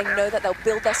 but they know that they'll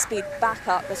build their speed back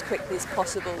up as quickly as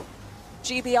possible.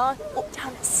 GBR,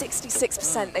 down at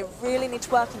 66%. They really need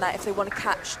to work on that if they want to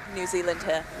catch New Zealand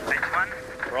here.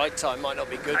 Right time might not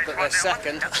be good, but they're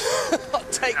second.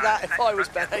 I'd take that if I was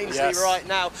Ben Ainsley right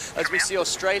now, as we see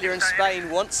Australia and Spain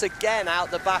once again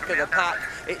out the back of the pack.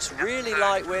 It's really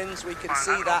light winds, we can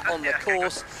see that on the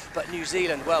course, but New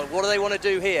Zealand, well, what do they want to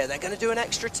do here? They're going to do an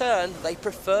extra turn. They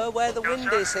prefer where the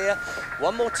wind is here.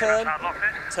 One more turn,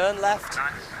 turn left,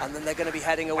 and then they're going to be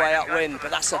heading away upwind, but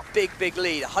that's a big, big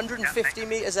lead. 150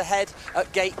 metres ahead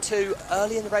at gate 2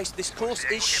 early in the race. This course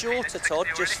is shorter, Todd,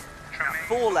 just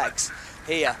 4 legs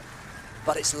here,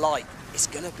 but it's light. It's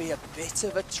going to be a bit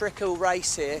of a trickle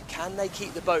race here. Can they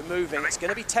keep the boat moving? It's going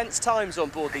to be tense times on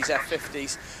board these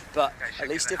F50s, but at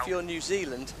least if you're New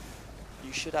Zealand,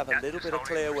 you should have a little bit of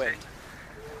clear wind.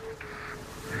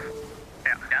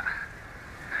 Yeah.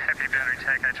 Happy boundary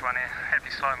take H1 here. Happy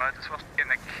slow mode as well. Getting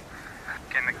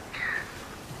the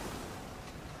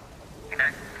okay,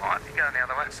 alright, you're going the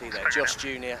other way. See there, Josh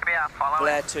Jr.,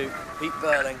 Blair 2, Pete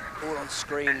Burling, all on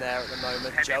screen there at the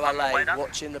moment. Joe Allais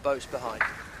watching the boats behind.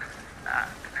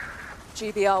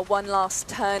 GBR one last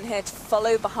turn here to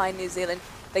follow behind New Zealand.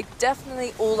 They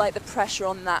definitely all like the pressure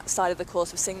on that side of the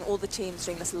course. We're seeing all the teams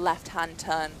doing this left-hand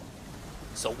turn.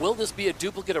 So will this be a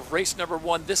duplicate of race number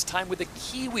 1, this time with the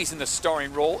Kiwis in the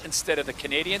starring role instead of the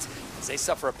Canadians, as they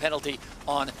suffer a penalty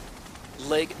on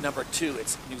leg number 2.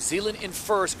 It's New Zealand in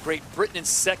first, Great Britain in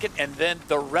second, and then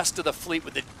the rest of the fleet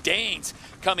with the Danes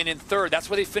coming in third. That's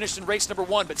where they finished in race number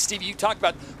 1. But Stevie, you talked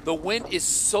about the wind is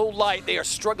so light, they are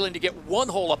struggling to get one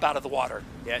hole up out of the water.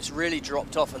 Yeah, it's really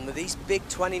dropped off, and with these big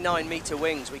 29-metre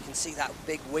wings, we can see that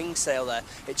big wing sail there.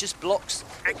 It just blocks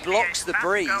the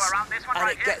breeze, and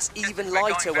it gets even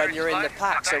lighter when you're in the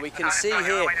pack. So we can see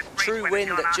here, true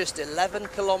wind at just 11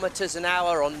 kilometres an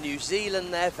hour on New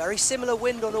Zealand there. Very similar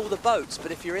wind on all the boats,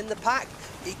 but if you're in the pack,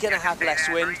 you're going to have less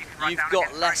wind. You've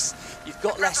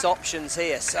got less options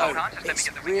here. So it's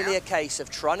really a case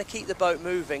of trying to keep the boat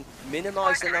moving,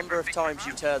 minimise the number of times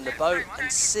you turn the boat,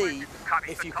 and see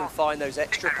if you can find those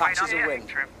extra patches of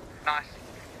wind.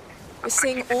 We're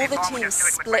seeing all the teams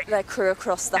split their crew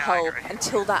across the hull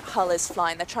until that hull is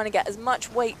flying. They're trying to get as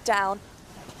much weight down,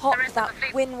 pop that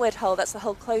windward hull, that's the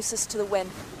hull closest to the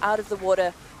wind, out of the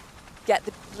water, get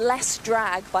the less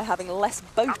drag by having less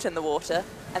boat in the water,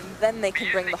 and then they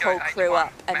can bring the whole crew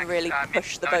up and really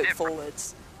push the boat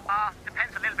forwards.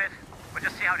 Depends a little bit. We'll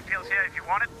just see how it feels here. If you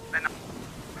want it, then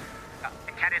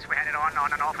in Cadiz we had it on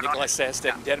and off. Nikolai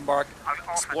Sasted in Denmark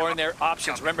exploring their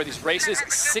options. Remember, these races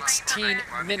 16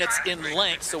 minutes in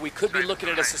length, so we could be looking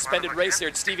at a suspended race here.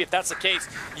 And Stevie, if that's the case,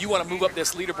 you want to move up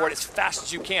this leaderboard as fast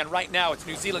as you can. Right now, it's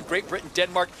New Zealand, Great Britain,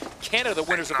 Denmark, Canada, the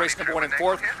winners of race number 1 and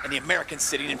 4th, and the Americans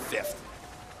sitting in 5th.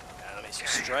 It's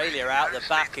Australia out the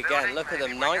back again. Look at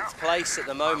them, 9th place at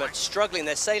the moment, struggling.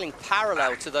 They're sailing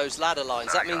parallel to those ladder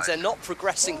lines. That means they're not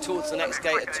progressing towards the next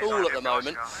gate at all at the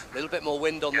moment. A little bit more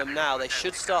wind on them now. They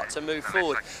should start to move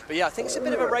forward. But yeah, I think it's a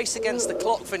bit of a race against the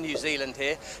clock for New Zealand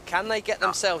here. Can they get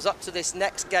themselves up to this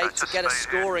next gate to get a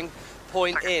scoring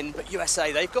point in? But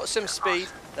USA, they've got some speed.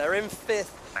 They're in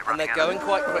 5th, and they're going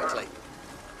quite quickly.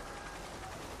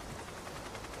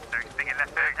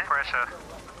 Pressure.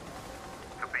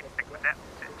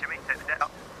 Jimmy, take the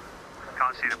depth.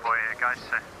 Can't see the buoy here, guys,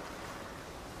 so.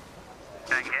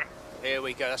 Thank you. Here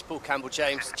we go, that's Paul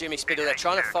Campbell-James, Jimmy Spittle. They're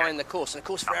trying to find the course. And of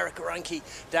course for Erica Ranke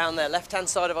down there, left-hand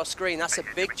side of our screen, that's a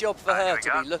big job for her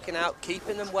to be looking out,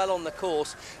 keeping them well on the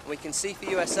course. And we can see for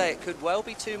USA it could well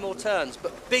be 2 more turns,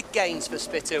 but big gains for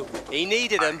Spittle. He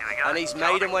needed them, and he's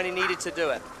made them when he needed to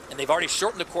do it. And they've already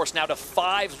shortened the course now to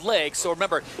 5 legs. So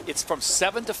remember, it's from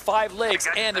 7 to 5 legs,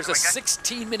 and there's a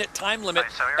 16-minute time limit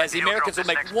as the Americans will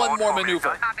make 1 more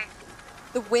maneuver.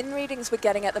 The wind readings we're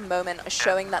getting at the moment are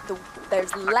showing that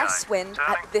there's less wind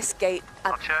at this gate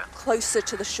closer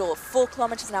to the shore. 4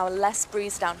 kilometers an hour less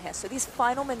breeze down here. So these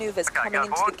final maneuvers coming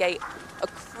into the gate are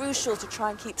crucial to try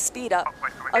and keep speed up.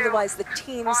 Otherwise, the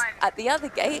teams at the other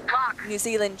gate, New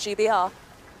Zealand, GBR,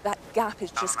 that gap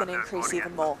is just going to increase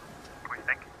even more.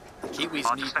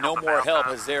 Kiwis need no more help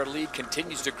as their lead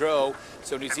continues to grow.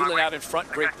 So New Zealand out in front,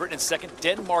 Great Britain in second,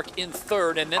 Denmark in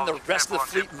third, and then the rest of the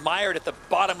fleet mired at the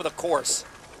bottom of the course.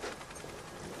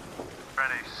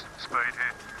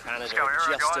 Canada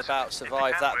just about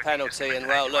survived that penalty, and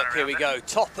well, look, here we go.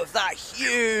 Top of that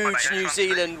huge New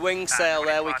Zealand wing sail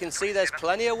there. We can see there's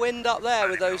plenty of wind up there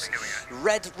with those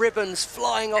red ribbons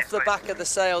flying off the back of the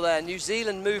sail there. New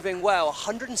Zealand moving well,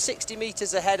 160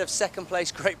 metres ahead of second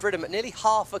place Great Britain, but nearly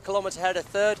half a kilometre ahead of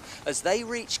third as they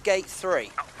reach gate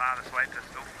 3.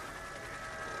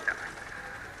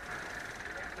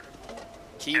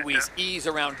 Kiwis ease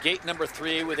around gate number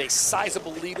 3 with a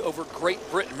sizable lead over Great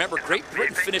Britain. Remember, Great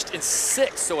Britain finished in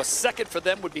 6th, so a second for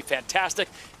them would be fantastic.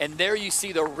 And there you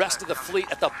see the rest of the fleet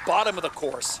at the bottom of the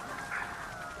course.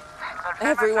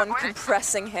 Everyone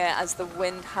compressing here as the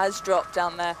wind has dropped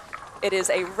down there. It is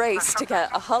a race to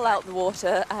get a hull out the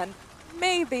water and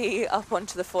maybe up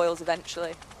onto the foils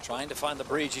eventually. Trying to find the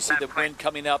breeze. You see the wind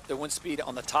coming up, the wind speed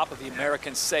on the top of the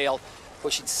American sail,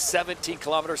 pushing 17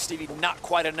 kilometers. Stevie, not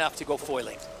quite enough to go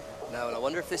foiling. No, and I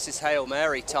wonder if this is Hail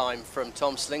Mary time from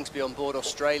Tom Slingsby on board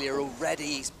Australia already.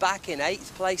 He's back in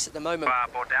 8th place at the moment.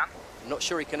 Board down. I'm not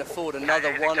sure he can afford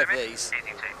another one of these if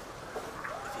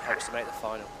he hopes to make the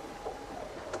final.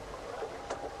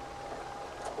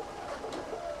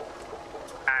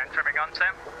 And trimming on,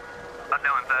 Sam. But no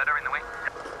inverter in the wing.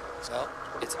 So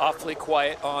it's awfully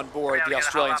quiet on board the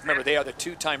Australians. Remember, they are the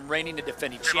 2-time reigning and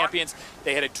defending champions.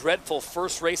 They had a dreadful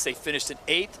first race. They finished in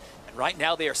 8th. And right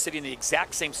now they are sitting in the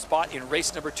exact same spot in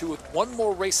race number 2 with 1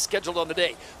 more race scheduled on the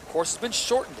day. The course has been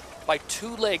shortened by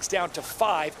 2 legs down to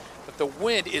 5, but the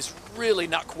wind is really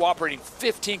not cooperating.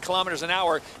 15 kilometers an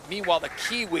hour. Meanwhile, the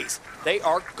Kiwis, they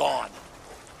are gone.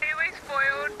 Kiwis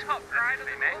foiled, top right of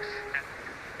the mix.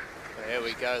 Here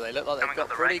we go. They look like they've got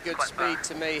pretty good speed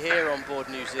to me here on board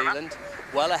New Zealand.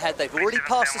 Well ahead. They've already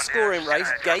passed the scoring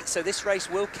gate, so this race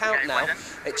will count now.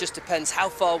 It just depends how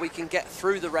far we can get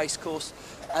through the race course.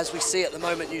 As we see at the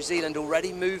moment, New Zealand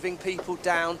already moving people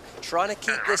down, trying to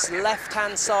keep this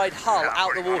left-hand side hull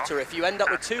out the water. If you end up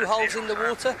with 2 hulls in the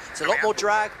water, it's a lot more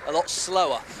drag, a lot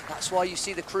slower. That's why you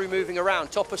see the crew moving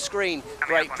around. Top of screen,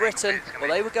 Great Britain. Well,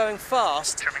 they were going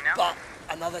fast, but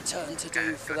another turn to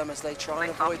do for them as they try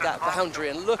and avoid that boundary,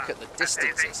 and look at the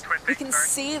distances. We can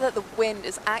see that the wind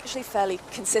is actually fairly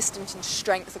consistent in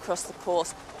strength across the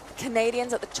course.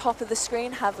 Canadians at the top of the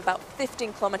screen have about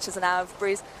 15 kilometers an hour of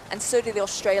breeze, and so do the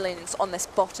Australians on this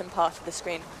bottom part of the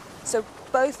screen. So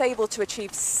both able to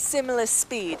achieve similar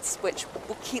speeds, which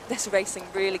will keep this racing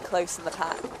really close in the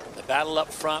pack. The battle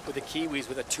up front with the Kiwis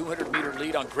with a 200-meter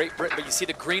lead on Great Britain, but you see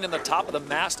the green on the top of the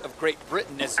mast of Great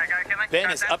Britain as Ben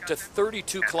is up to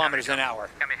 32 kilometers an hour.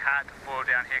 It's going to be hard to foil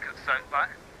down here because it's so low.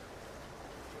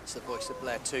 It's the voice of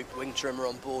Blair Tuke, wing trimmer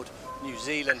on board New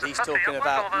Zealand. He's talking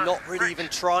about not really even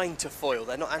trying to foil.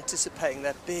 They're not anticipating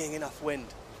there being enough wind.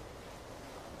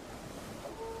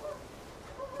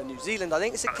 For New Zealand, I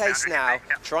think it's a case now,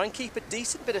 try and keep a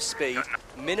decent bit of speed,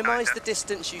 minimise the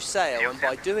distance you sail, and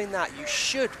by doing that you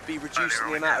should be reducing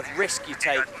the amount of risk you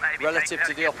take relative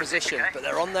to the opposition. But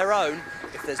they're on their own.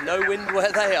 If there's no wind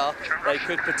where they are, they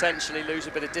could potentially lose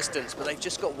a bit of distance. But they've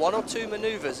just got 1 or 2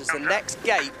 manoeuvres as the next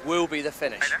gate will be the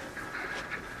finish.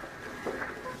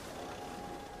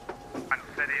 We're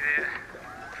going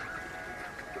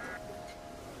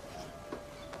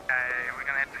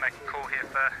to have to make a call here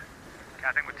for...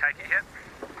 I think we'll take it here.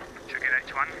 Should get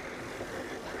H1.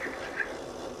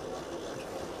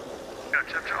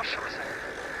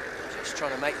 Just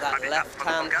trying to make that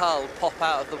left-hand hull pop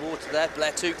out of the water there.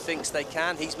 Blair Tuke thinks they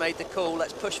can. He's made the call.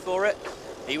 Let's push for it.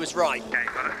 He was right.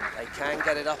 They can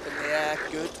get it up in the air.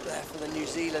 Good there for the New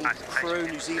Zealand crew,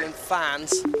 New Zealand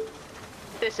fans.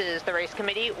 This is the race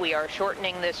committee. We are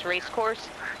shortening this race course.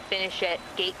 Finish at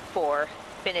gate 4.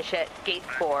 Finish at gate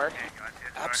 4.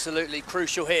 Absolutely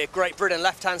crucial here. Great Britain,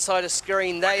 left-hand side of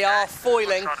screen. They are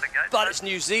foiling, but it's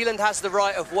New Zealand has the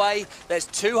right of way. There's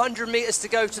 200 metres to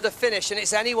go to the finish, and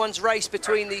it's anyone's race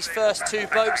between these first two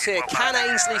boats here. Can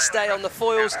Ainsley stay on the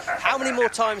foils? How many more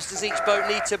times does each boat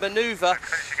need to manoeuvre?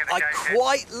 I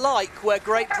quite like where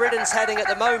Great Britain's heading at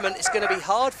the moment. It's going to be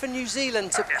hard for New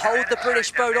Zealand to hold the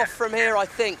British boat off from here, I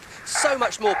think. So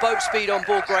much more boat speed on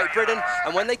board Great Britain,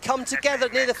 and when they come together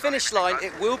near the finish line,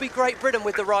 it will be Great Britain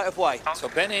with the right of way. So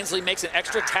Ben Ainsley makes an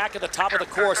extra tack at the top of the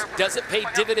course. Does it pay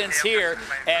dividends here?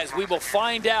 As we will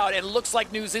find out. And it looks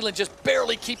like New Zealand just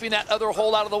barely keeping that other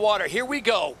hole out of the water. Here we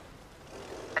go.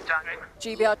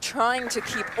 GBR trying to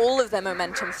keep all of their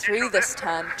momentum through this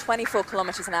turn. 24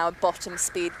 kilometers an hour bottom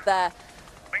speed there.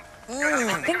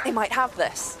 I think they might have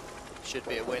this. Should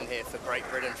be a win here for Great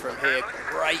Britain from here.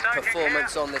 Great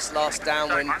performance on this last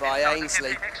downwind by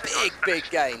Ainsley. Big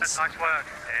gains.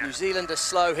 New Zealand are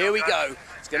slow. Here we go.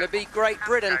 It's going to be Great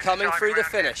Britain coming through the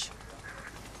finish.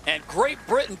 And Great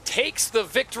Britain takes the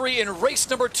victory in race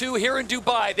number 2 here in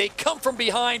Dubai. They come from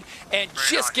behind and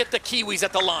just get the Kiwis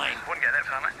at the line. Wouldn't get that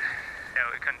far, mate. Yeah,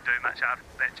 we couldn't do much after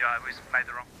that jibe. We made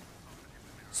the wrong.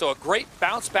 So a great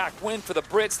bounce back win for the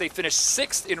Brits. They finished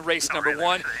 6th in race number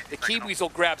 1. The Kiwis will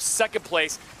grab 2nd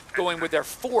place, going with their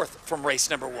 4th from race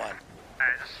number 1.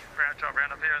 Drive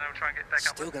around up here and then we'll try and get back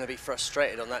up. Still going to be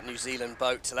frustrated on that New Zealand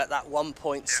boat to let that 1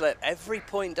 point slip. Every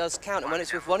point does count, and when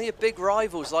it's with one of your big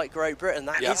rivals like Great Britain,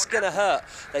 that is going to hurt.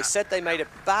 They said they made a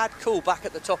bad call back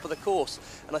at the top of the course,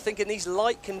 and I think in these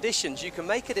light conditions, you can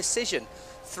make a decision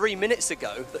 3 minutes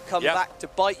ago that come back to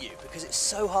bite you, because it's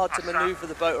so hard to manoeuvre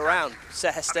the boat around.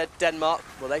 Seherstedt, Denmark,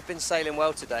 well, they've been sailing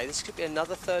well today. This could be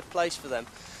another 3rd place for them.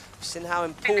 We've seen how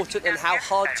important and how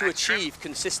hard to achieve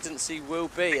consistency will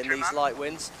be in these light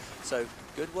winds. So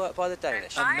good work by the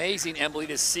Danish. Amazing, Emily,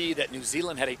 to see that New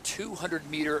Zealand had a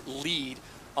 200-meter lead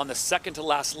on the second to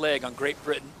last leg on Great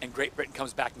Britain, and Great Britain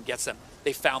comes back and gets them.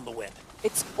 They found the wind.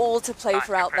 It's all to play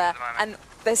for out there, and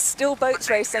there's still boats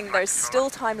racing. There's still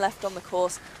time left on the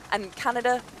course, and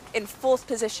Canada in 4th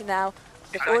position now.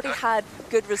 They've already had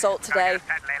a good result today.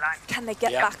 Can they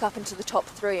get back up into the top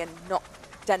 3 and knock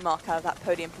Denmark out of that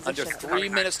podium position? Under 3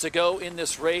 minutes to go in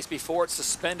this race before it's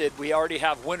suspended. We already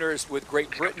have winners with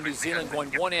Great Britain, New Zealand going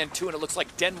 1 and 2, and it looks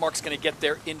like Denmark's going to get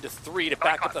there into 3 to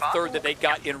back up the 3rd that they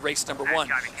got in race number 1.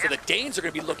 So the Danes are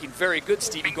going to be looking very good,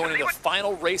 Stevie, going into the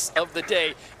final race of the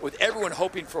day, with everyone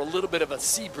hoping for a little bit of a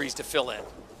sea breeze to fill in.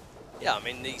 Yeah, I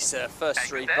mean, these first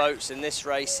 3 boats in this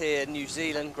race here, New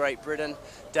Zealand, Great Britain,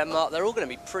 Denmark, they're all going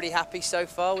to be pretty happy so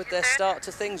far with their start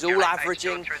to things, all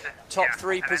averaging top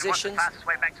 3 positions.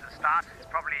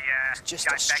 It's just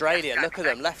Australia, look at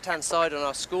them, left-hand side on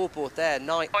our scoreboard there,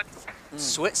 9th.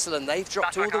 Switzerland, they've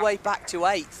dropped all the way back to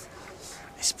 8th.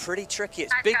 It's pretty tricky.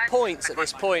 It's big points at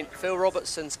this point. Phil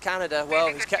Robertson's Canada, well,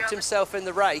 he's kept himself in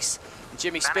the race. And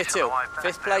Jimmy Spithill,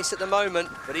 5th place at the moment,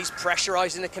 but he's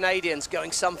pressurising the Canadians,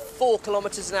 going some 4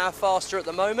 kilometres an hour faster at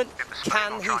the moment.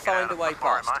 Can he find a way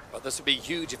past? Well, this would be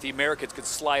huge if the Americans could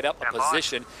slide up a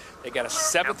position. They got a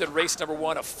 7th in race number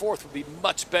 1. A 4th would be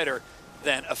much better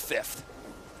than a 5th.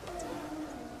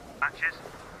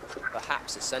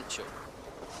 Perhaps essential.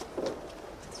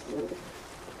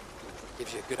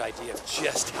 Gives you a good idea of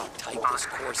just how tight this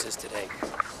course is today.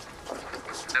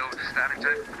 Still starting to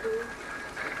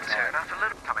turn up a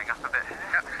little, coming up a bit.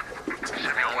 Yep.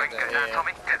 Should be all wing good now,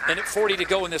 Tommy. Minute 40 to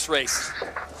go in this race.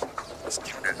 It's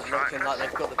looking like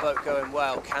they've got the boat going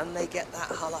well. Can they get that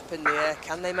hull up in the air?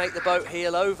 Can they make the boat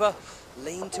heel over?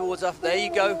 Lean towards us. There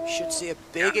you go. Should see a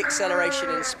big acceleration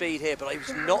in speed here, but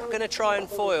he's not going to try and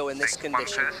foil in this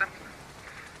condition.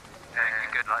 Yeah,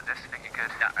 you're good like this. I think you're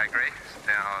good. Yeah, I agree.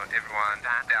 Now, everyone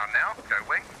down now. Go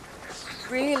wing.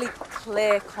 Really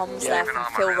clear comms there from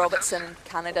Phil Robertson in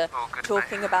Canada,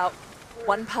 talking about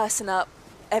one person up,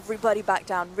 everybody back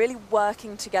down, really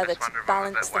working together to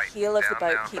balance the heel of the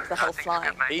boat, keep the hull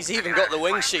flying. He's even got the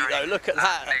wing sheet though, look at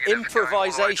that.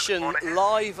 Improvisation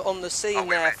live on the scene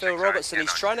there, Phil Robertson.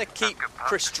 He's trying to keep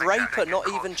Chris Draper not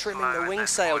even trimming the wing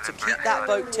sail to keep that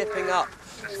boat tipping up.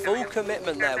 Full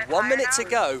commitment there. 1 minute to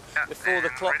go before the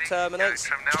clock terminates.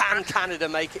 Can Canada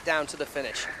make it down to the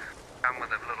finish? Come with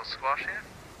a little squash here.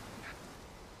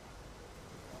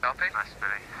 Copy. Nice,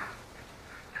 Billy.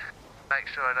 Make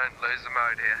sure I don't lose the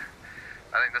mode here.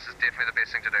 I think this is definitely the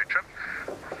best thing to do. Trim.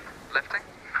 Lifting.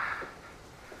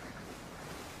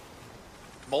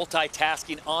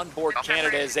 multitasking onboard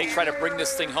Canada as they try to bring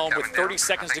this thing home with 30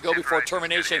 seconds to go before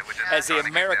termination, as the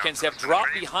Americans have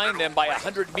dropped behind them by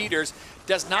 100 meters.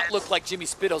 Does not look like Jimmy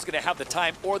Spittle's going to have the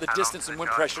time or the distance and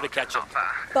wind pressure to catch him.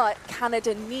 But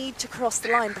Canada need to cross the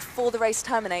line before the race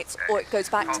terminates, or it goes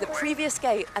back to the previous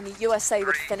gate and the USA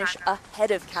would finish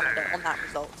ahead of Canada on that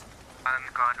result.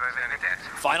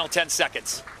 Final 10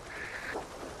 seconds.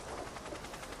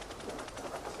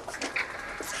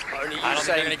 Only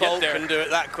Usain Bolt can do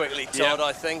it that quickly, Todd,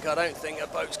 I think. I don't think a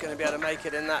boat's going to be able to make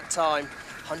it in that time.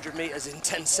 100 metres in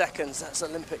 10 seconds, that's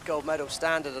Olympic gold medal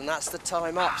standard, and that's the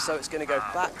time up, so it's going to go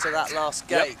back to that last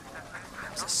gate.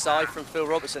 It's a sigh from Phil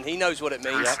Robertson. He knows what it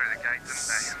means.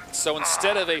 So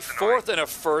instead of a fourth and a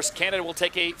first, Canada will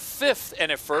take a fifth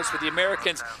and a first, with the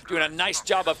Americans doing a nice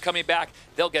job of coming back.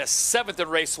 They'll get a seventh in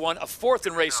race one, a fourth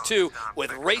in race two,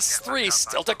 with race three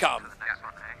still to come.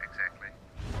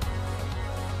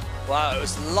 Wow, it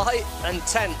was light and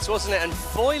tense, wasn't it? And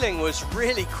foiling was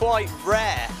really quite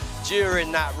rare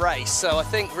during that race. So I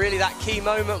think really that key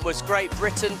moment was Great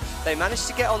Britain. They managed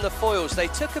to get on the foils. They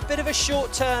took a bit of a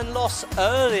short-term loss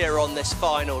earlier on this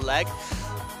final leg,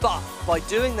 but by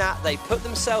doing that, they put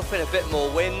themselves in a bit more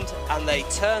wind and they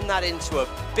turned that into a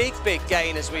big, big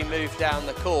gain as we move down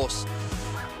the course.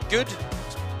 Good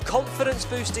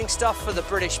confidence-boosting stuff for the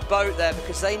British boat there,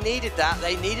 because they needed that.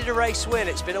 They needed a race win.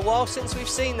 It's been a while since we've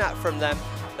seen that from them.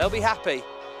 They'll be happy.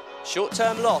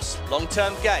 Short-term loss,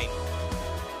 long-term gain.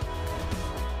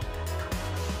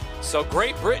 So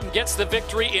Great Britain gets the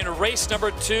victory in race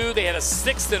number two. They had a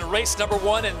sixth in race number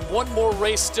one and one more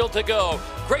race still to go.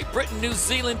 Great Britain, New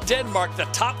Zealand, Denmark, the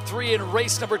top three in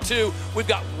race number two. We've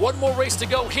got one more race to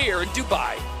go here in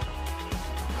Dubai.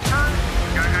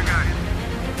 Go, go, go.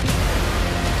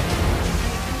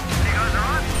 You guys all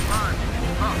right? Fine.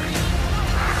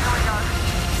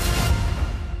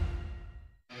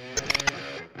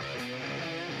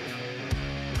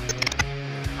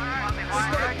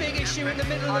 We've got a big issue in the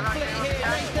middle of the fleet here.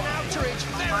 Nathan Outteridge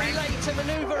very late to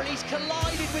manoeuvre, and he's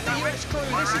collided with the US crew.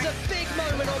 This is a big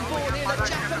moment on board here. The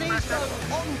Japanese boat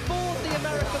on board the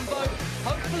American boat.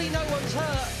 Hopefully no one's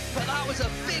hurt, but that was a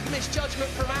big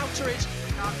misjudgment from Outteridge.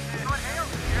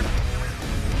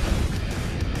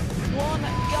 One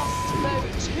gust boat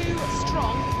too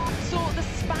strong saw the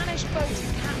Spanish boat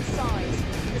capsize.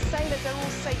 The sailors are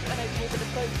all safe and okay, but the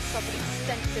boat suffered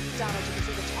extensive damage. You can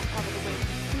see the top part of the wing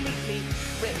completely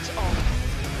ripped off.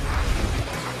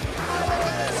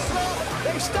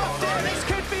 They've stopped it. This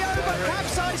could be over.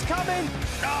 Capsize coming.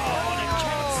 Oh, and a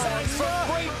capsize for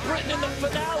Great Britain in the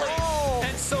finale.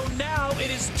 And so now it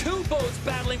is two boats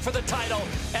battling for the title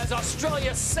as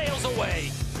Australia sails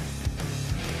away.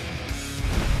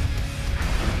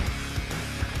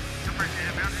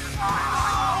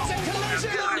 Oh, it's a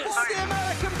collision with the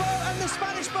American boat and the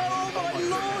Spanish boat. Oh my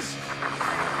lord!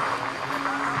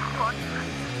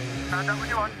 Stand up when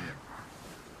you want.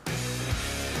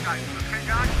 Go, let's keep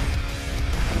going.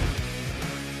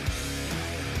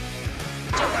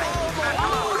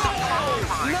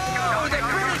 No, the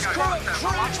British crew have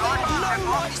crashed. They have no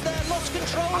rights there, lost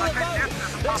control of the boat.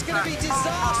 There's going to be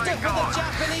disaster for the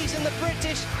Japanese and the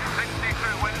British.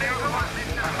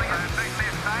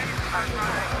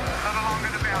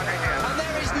 And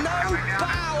there is no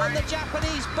bow on the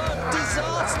Japanese boat.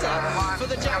 Disaster for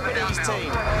the Japanese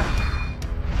team.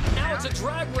 Now it's a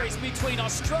drag race between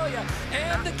Australia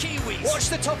and the Kiwis. Watch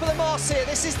the top of the mast here.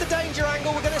 This is the danger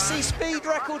angle. We're going to see speed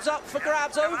records up for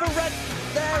grabs over red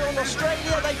there on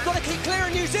Australia. They've got to keep clear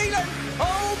of New Zealand.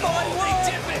 Oh my word.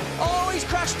 They dip it. Oh, he's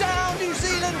crashed down. New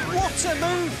Zealand. What a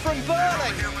move from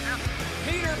Burling.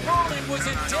 Peter Burling was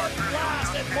in dead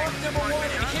last at mark number one,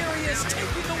 and here he is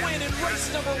taking the win in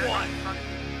race number one.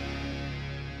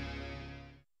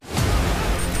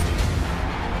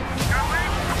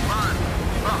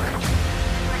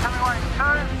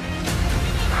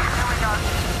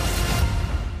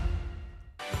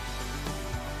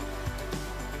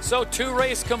 So two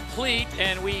race complete,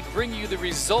 and we bring you the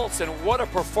results, and what a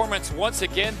performance once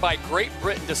again by Great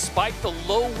Britain. Despite the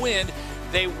low wind,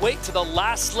 they wait to the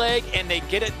last leg and they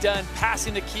get it done,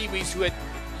 passing the Kiwis, who had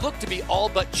looked to be all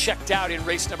but checked out in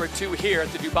race number two here at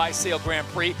the Dubai Sail Grand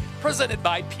Prix, presented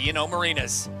by P&O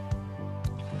Marinas.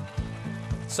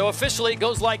 So officially it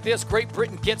goes like this. Great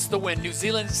Britain gets the win. New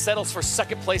Zealand settles for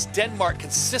second place. Denmark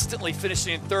consistently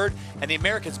finishing in third. And the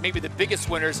Americans may be the biggest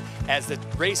winners as the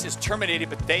race is terminated,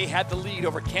 but they had the lead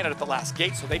over Canada at the last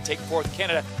gate, so they take fourth,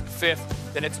 Canada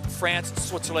fifth. Then it's France,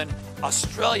 Switzerland,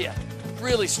 Australia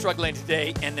really struggling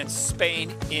today, and then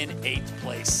Spain in eighth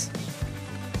place.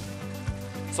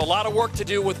 So a lot of work to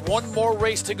do with one more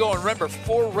race to go. And remember,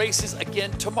 4 races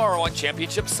again tomorrow on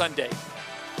Championship Sunday.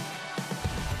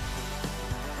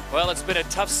 Well, it's been a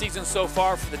tough season so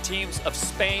far for the teams of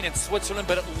Spain and Switzerland,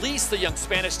 but at least the young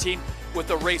Spanish team with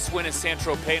the race win in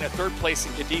Saint-Tropez and a third place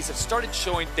in Cadiz have started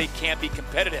showing they can be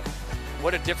competitive.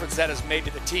 What a difference that has made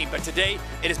to the team. But today,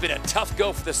 it has been a tough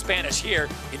go for the Spanish here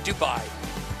in Dubai.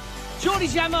 Jordi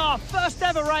Jamar, first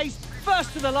ever race,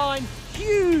 first to the line,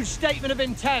 huge statement of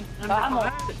intent. And there's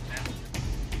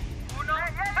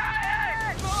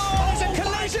a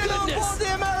collision on board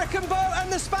the American boat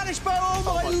and the Spanish boat, oh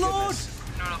my lord!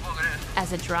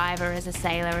 As a driver, as a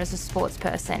sailor, as a sports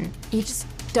person, you just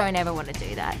don't ever want to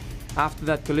do that. After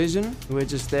that collision, we're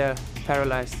just there,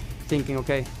 paralyzed, thinking,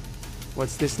 okay,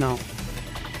 what's this now?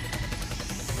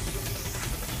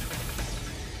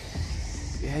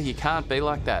 Yeah, you can't be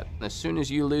like that. As soon as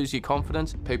you lose your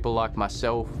confidence, people like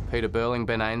myself, Peter Burling,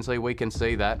 Ben Ainsley, we can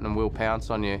see that and we'll pounce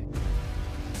on you.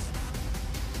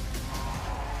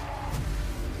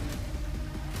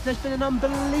 There's been an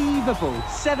unbelievable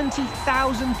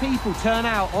 70,000 people turn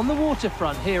out on the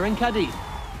waterfront here in Cadiz.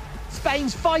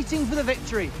 Spain's fighting for the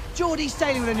victory. Jordi's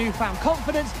sailing with a newfound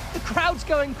confidence. The crowd's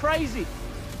going crazy.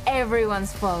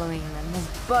 Everyone's following them.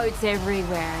 There's boats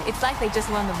everywhere. It's like they just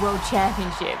won the World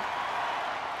Championship.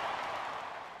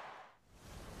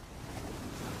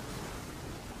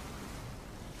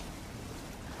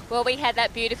 Well, we had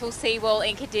that beautiful seawall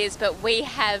in Cadiz, but we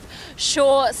have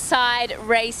shore-side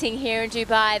racing here in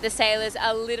Dubai. The sailors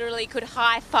are literally could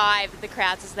high-five the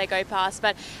crowds as they go past.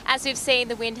 But as we've seen,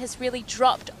 the wind has really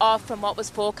dropped off from what was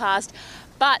forecast.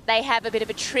 But they have a bit of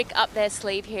a trick up their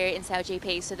sleeve here in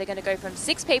SailGP. So they're going to go from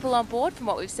 6 people on board, from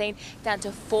what we've seen, down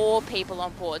to 4 people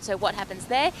on board. So what happens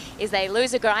there is they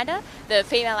lose a grinder, the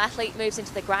female athlete moves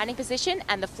into the grinding position,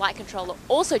 and the flight controller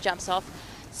also jumps off.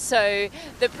 So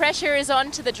the pressure is on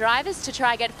to the drivers to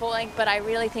try get foiling, but I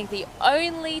really think the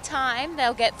only time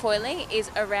they'll get foiling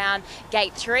is around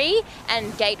gate 3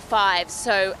 and gate 5.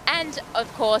 So, and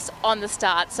of course on the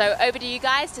start. So over to you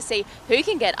guys to see who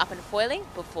can get up and foiling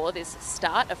before this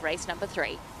start of race number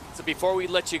 3. So before we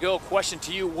let you go, question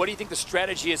to you, what do you think the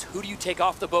strategy is? Who do you take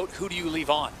off the boat? Who do you leave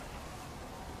on?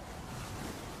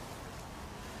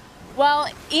 Well,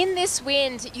 in this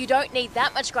wind, you don't need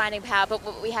that much grinding power, but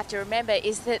what we have to remember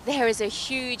is that there is a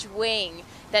huge wing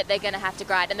that they're going to have to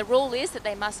grind. And the rule is that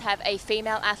they must have a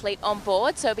female athlete on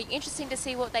board, so it'll be interesting to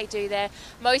see what they do there.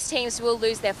 Most teams will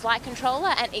lose their flight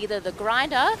controller, and either the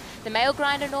grinder, the male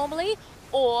grinder normally,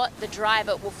 or the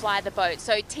driver will fly the boat.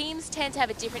 So teams tend to have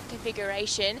a different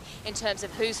configuration in terms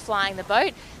of who's flying the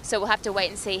boat, so we'll have to wait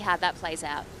and see how that plays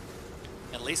out.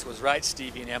 And Lisa was right,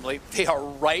 Stevie and Emily. They are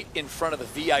right in front of the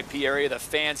VIP area, the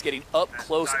fans getting up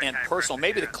close and personal.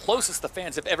 Maybe the closest the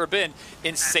fans have ever been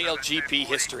in SailGP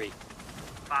history.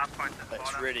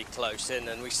 It's really close in,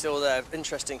 and we saw the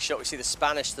interesting shot. We see the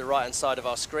Spanish to the right-hand side of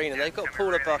our screen, and they've got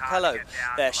Paula Barcelo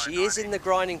there. She is in the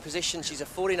grinding position. She's a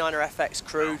 49er FX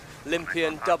crew,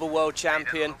 Olympian, double world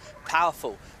champion,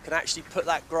 powerful. Can actually put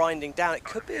that grinding down. It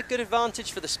could be a good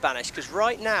advantage for the Spanish, because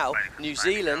right now, New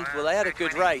Zealand, well, they had a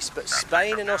good race, but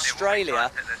Spain and Australia,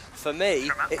 for me,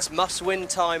 it's must-win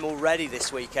time already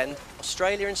this weekend.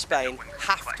 Australia and Spain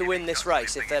have to win this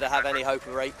race if they're to have any hope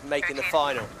of making the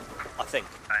final, I think.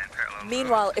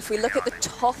 Meanwhile, if we look at the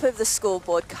top of the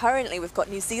scoreboard, currently we've got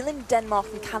New Zealand, Denmark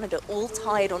and Canada all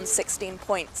tied on 16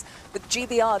 points, with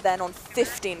GBR then on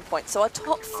 15 points. So our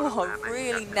top 4 are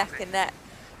really neck and neck.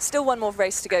 Still one more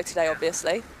race to go today,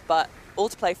 obviously, but all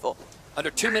to play for. Under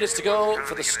 2 minutes to go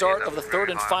for the start of the third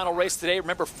and final race today.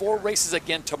 Remember, 4 races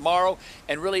again tomorrow,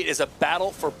 and really it is a battle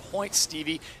for points,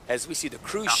 Stevie, as we see the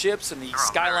cruise ships and the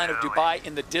skyline of Dubai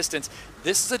in the distance.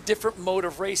 This is a different mode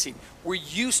of racing. We're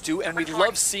used to, and we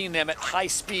love seeing them at high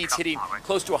speeds, hitting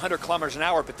close to 100 kilometers an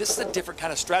hour, but this is a different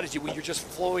kind of strategy where you're just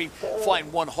flying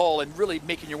one hull and really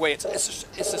making your way. It's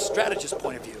a strategist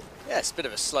point of view. Yeah, it's a bit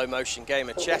of a slow motion game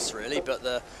of chess really, but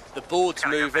the board's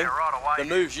moving. The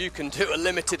moves you can do are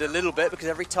limited a little bit because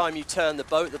every time you turn the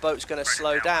boat's going to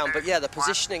slow down. But yeah, the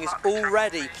positioning is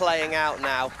already playing out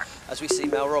now as we see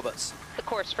Mel Roberts. The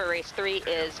course for race 3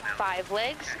 is 5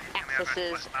 legs, axis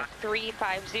is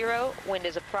 350, wind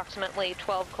is approximately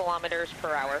 12 kilometers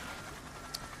per hour.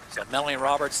 So Melanie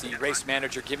Roberts, the race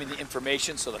manager, giving the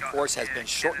information. So the course has been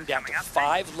shortened down to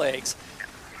 5 legs.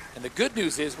 And the good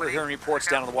news is we're hearing reports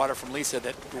down on the water from Lisa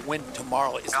that the wind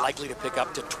tomorrow is likely to pick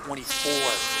up to 24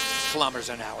 kilometers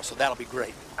an hour, so that'll be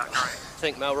great. I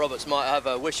think Mel Roberts might have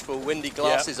wishful windy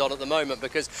glasses on at the moment,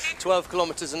 because 12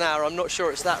 kilometres an hour, I'm not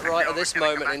sure it's that right at this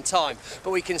moment in time.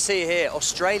 But we can see here,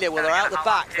 Australia, well, they're out the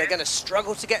back. They're going to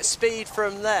struggle to get speed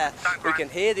from there. We can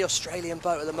hear the Australian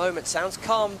boat at the moment. Sounds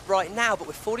calm right now, but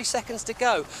with 40 seconds to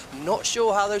go, I'm not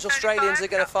sure how those Australians are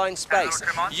going to find space.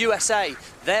 USA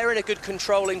They're in a good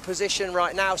controlling position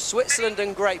right now. Switzerland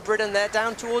and Great Britain, they're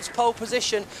down towards pole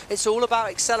position. It's all about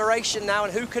acceleration now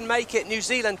and who can make it. New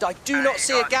Zealand, I do not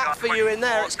see a gap for you in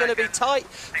there. It's going to be tight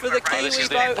for the Kiwi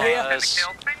boat here.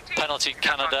 Penalty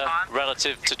Canada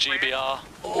relative to GBR.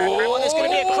 Oh, there's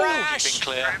going to be a crash.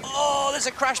 Clear. Oh, there's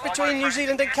a crash between New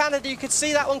Zealand and Canada. You could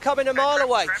see that one coming a mile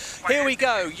away. Here we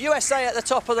go. USA at the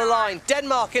top of the line.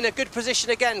 Denmark in a good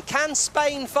position again. Can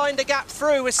Spain find a gap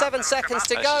through with 7 seconds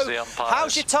to go?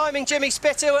 How's your timing, Jimmy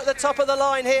Spithill, at the top of the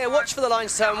line here? Watch for the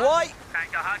lines turn white.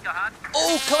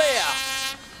 All clear.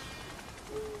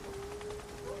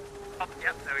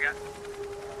 Yep, there we go.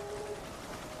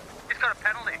 He's got a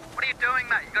penalty. What are you doing,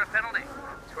 mate? You've got a penalty.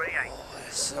 28.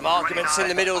 Some arguments in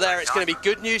the middle there. It's going to be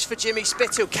good news for Jimmy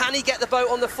Spithill. Can he get the boat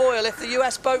on the foil? If the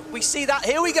US boat, we see that.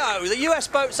 Here we go. The US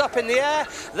boat's up in the air.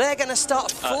 They're going to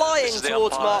start flying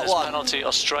towards Mark 1. Penalty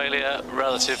Australia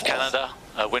relative Canada.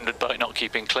 Windward boat not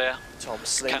keeping clear. Tom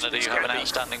Slingsby, Canada, you have an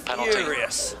outstanding penalty.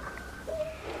 Furious.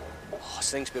 Oh,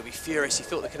 Slingsby will be furious. He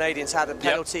thought the Canadians had a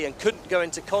penalty and couldn't go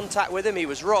into contact with him. He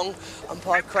was wrong.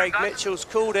 Umpire Craig Mitchell's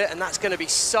called it, and that's going to be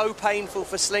so painful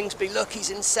for Slingsby. Look, he's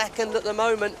in second at the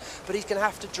moment, but he's going to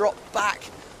have to drop back.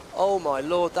 Oh my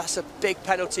Lord, that's a big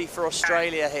penalty for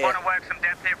Australia here. Want to work some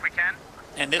depth here if we can?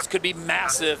 And this could be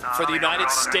massive for the United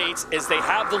States as they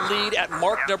have the lead at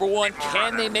mark number 1.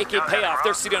 Can they make a payoff?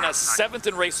 They're sitting on a 7th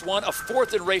in race 1, a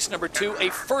 4th in race number 2, a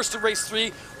 1st in race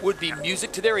 3 would be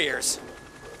music to their ears.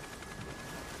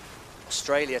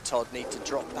 Australia, Todd, need to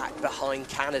drop back behind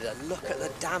Canada. Look at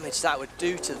the damage that would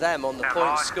do to them on the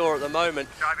point score at the moment.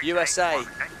 USA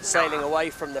sailing away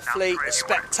from the fleet. The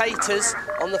spectators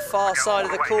on the far side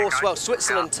of the course. Well,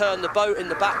 Switzerland turn the boat in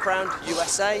the background.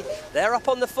 USA, they're up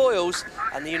on the foils,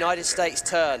 and the United States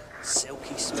turn.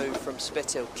 Silky smooth from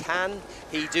Spithill. Can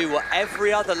he do what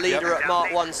every other leader at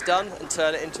Mark 1's done and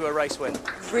turn it into a race win?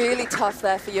 Really tough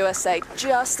there for USA.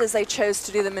 Just as they chose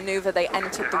to do the manoeuvre, they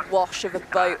entered the wash of a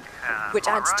boat, which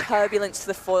adds turbulence to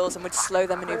the foils and would slow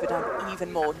their manoeuvre down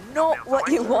even more. Not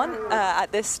what you want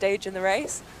at this stage in the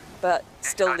race, but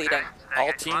still leading.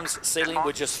 All teams sailing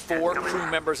with just 4 crew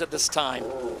members at this time.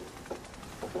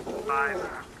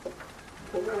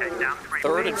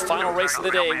 3rd and final race of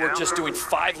the day. We're just doing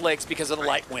 5 legs because of the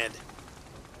light wind.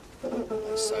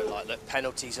 So, like, look,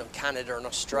 penalties on Canada and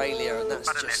Australia, and that's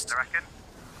just...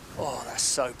 Oh, that's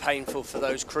so painful for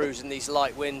those crews in these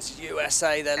light winds.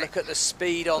 USA, they look at the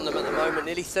speed on them at the moment,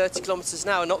 nearly 30 kilometres an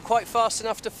hour, not quite fast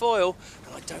enough to foil,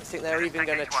 and I don't think they're even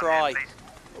going to try.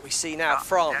 What we see now,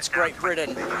 France, Great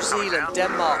Britain, New Zealand,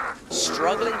 Denmark,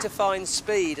 struggling to find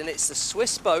speed, and it's the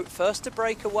Swiss boat first to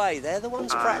break away. They're the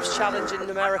ones perhaps challenging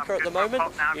America at the moment.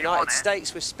 United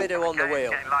States with Spithill on the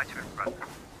wheel.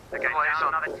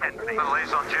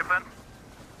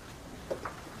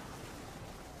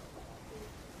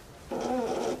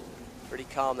 Pretty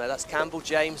calm there. That's Campbell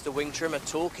James, the wing trimmer,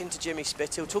 talking to Jimmy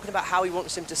Spithill, talking about how he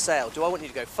wants him to sail. Do I want you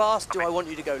to go fast? Do I want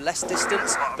you to go less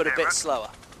distance, but a bit slower?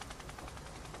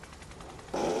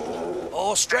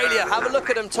 Australia, have a look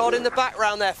at them, Todd, in the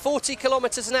background there. 40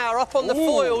 kilometres an hour up on the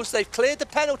foils. They've cleared the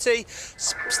penalty.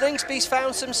 Slingsby's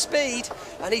found some speed,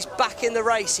 and he's back in the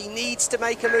race. He needs to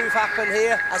make a move happen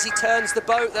here as he turns the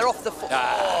boat. They're off the foils.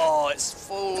 Oh, it's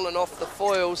fallen off the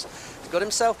foils. He's got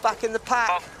himself back in the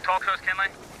pack. Talk to us, Kinley.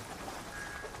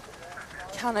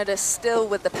 Canada still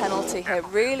with the penalty here,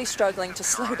 really struggling to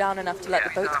slow down enough to let the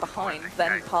boats behind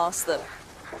then pass them.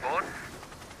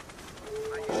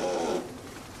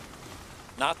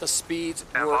 Not the speeds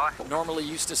we're normally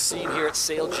used to seeing here at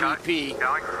SailGP.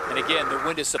 And again, the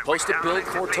wind is supposed to build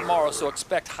for tomorrow, so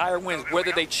expect higher winds.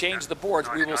 Whether they change the boards,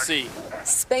 we will see.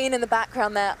 Spain in the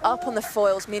background there, up on the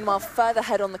foils. Meanwhile, further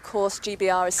ahead on the course,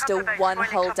 GBR is still 1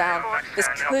 hull down. This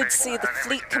could see the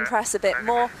fleet compress a bit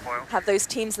more, have those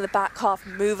teams in the back half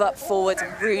move up forwards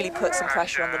and really put some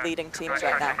pressure on the leading teams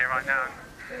right now.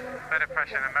 Better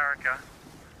pressure in America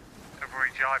than we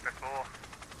jive before.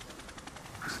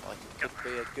 Looks like it could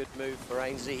be a good move for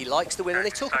Ainsley. He likes the wind. When they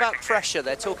talk about pressure,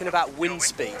 they're talking about wind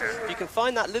speed. If you can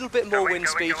find that little bit more wind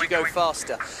speed, you go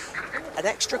faster. An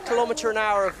extra kilometre an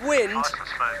hour of wind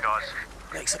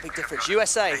makes a big difference.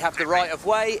 USA have the right of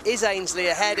way. Is Ainsley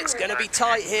ahead? It's going to be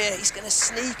tight here. He's going to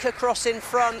sneak across in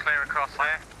front. Clear across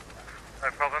there. No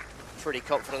problem. Pretty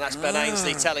confident. That's Ben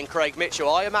Ainsley telling Craig Mitchell.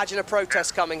 I imagine a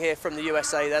protest coming here from the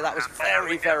USA there. That was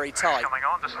very, very tight. Coming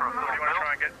on, just for a little bit. You want to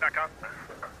try and get back up?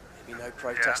 No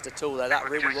protest at all there. That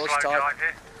really was tight.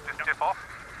 Just dip off,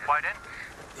 wide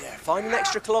in. Yeah, find an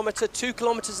extra kilometre, 2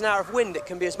 kilometres an hour of wind. It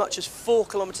can be as much as 4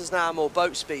 kilometres an hour more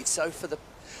boat speed. So for the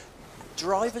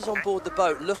drivers on board the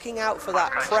boat, looking out for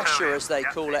that pressure, as they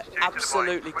call it,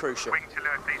 absolutely crucial.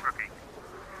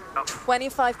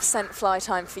 25% fly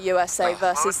time for USA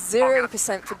versus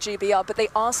 0% for GBR, but they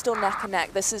are still neck and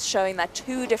neck. This is showing that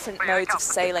two different modes of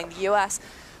sailing. The US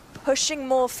pushing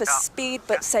more for speed,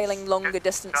 but sailing longer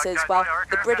distances, while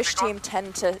the British team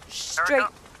tend to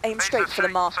aim straight for the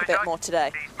mark a bit more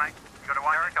today.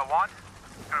 Erica, one.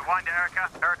 Go wind to Erica.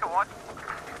 Erica, one.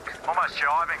 Almost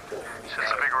jiving. It's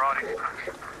just a big righty.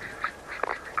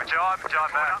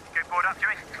 Jive back. Get board up,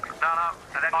 Jimmy. No.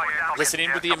 And then Listen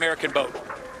in with the American boat.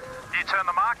 You turn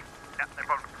the mark? Yeah, no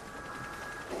problem.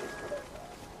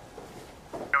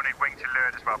 You'll need wing to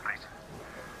leeward as well, please.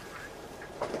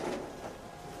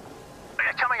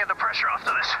 You're coming under pressure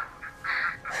after this.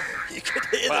 You could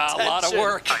hear the wow, tension. a lot of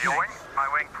work. Your wing, my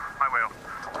wheel.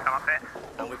 Come up there.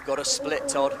 And we've got a split,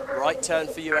 Todd. Right turn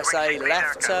for USA,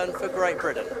 left turn for Great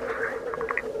Britain.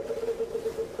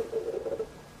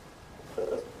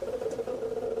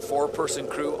 Four-person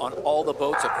crew on all the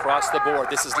boats across the board.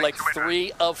 This is leg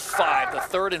 3 of 5, the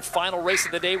third and final race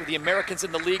of the day with the Americans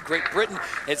in the lead. Great Britain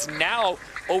has now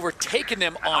overtaken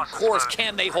them on course.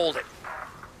 Can they hold it?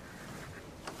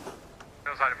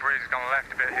 Feels like the breeze has gone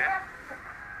left a bit here.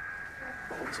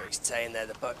 So he's staying there,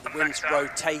 the wind's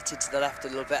rotated to the left a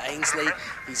little bit. Ainsley,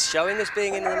 he's showing us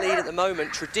being in the lead at the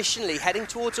moment. Traditionally, heading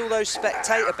towards all those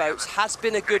spectator boats has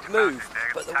been a good move,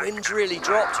 but the wind's really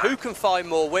dropped. Who can find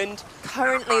more wind?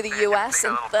 Currently the US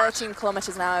in 13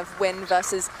 kilometers an hour of wind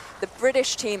versus the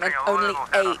British team in only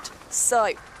 8.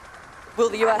 So, will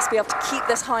the US be able to keep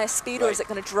this higher speed, or is it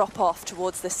going to drop off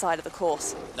towards this side of the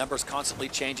course? Numbers constantly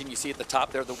changing. You see at the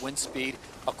top there the wind speed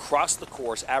across the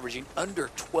course averaging under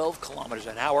 12 kilometers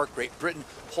an hour. Great Britain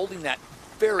holding that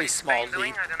very small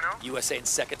lead. USA in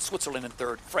second, Switzerland in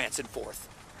third, France in fourth.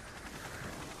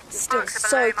 Still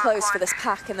so close for this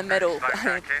pack in the middle.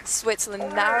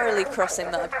 Switzerland narrowly crossing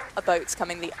the boats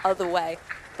coming the other way,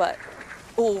 but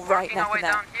all right neck and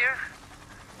neck.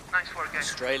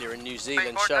 Australia and New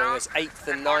Zealand showing us 8th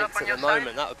and 9th at the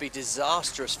moment. That would be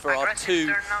disastrous for our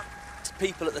two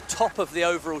people at the top of the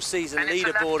overall season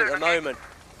leaderboard at the moment.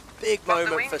 Big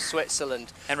moment for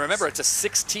Switzerland. And remember, it's a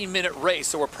 16-minute race,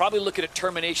 so we're probably looking at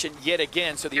termination yet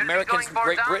again. So the Americans and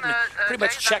Great Britain pretty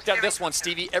much checked out this one,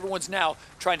 Stevie. Everyone's now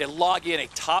trying to log in a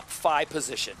top 5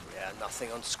 position. Yeah,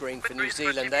 nothing on screen for New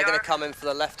Zealand. They're going to come in for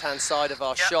the left-hand side of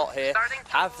our shot here.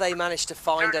 Have they managed to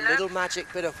find a little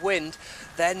magic bit of wind?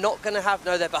 They're not going to have...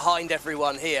 No, they're behind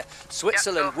everyone here.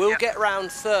 Switzerland will get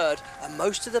round third, and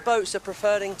most of the boats are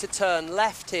preferring to turn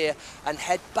left here and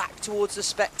head back towards the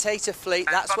spectator fleet.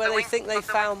 That's where they think they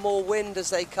found more wind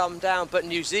as they come down. But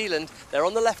New Zealand, they're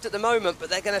on the left at the moment, but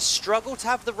they're going to struggle to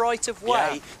have the right of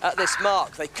way at this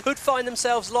mark. They could find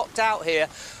themselves locked out here.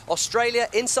 Australia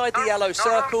inside the yellow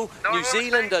circle. New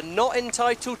Zealand are not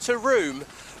entitled to room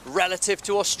relative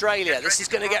to Australia. This is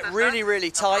going to get really,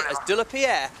 really tight as De La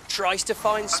Pierre tries to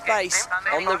find space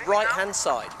on the right-hand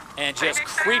side. And just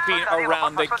creeping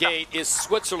around the gate is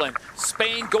Switzerland.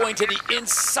 Spain going to the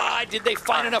inside. Did they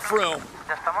find enough room?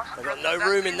 They've got no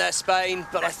room in there, Spain,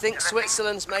 but I think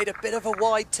Switzerland's made a bit of a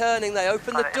wide turning. They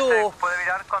opened the door.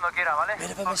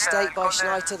 Bit of a mistake by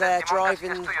Schneider there,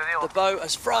 driving the boat,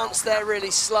 as France there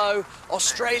really slow.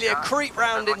 Australia creep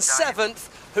round in 7th.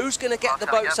 Who's going to get the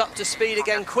boats up to speed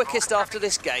again quickest after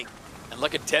this gate? And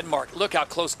look at Denmark. Look how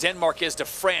close Denmark is to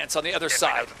France on the other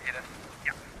side.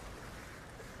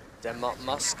 Denmark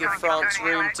must give France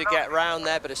room to get round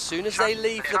there, but as soon as they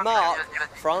leave the mark,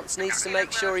 France needs to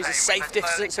make sure he's a safe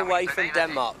distance away from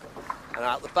Denmark. And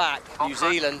out the back, New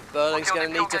Zealand, Burling's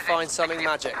going to need to find something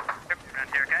magic.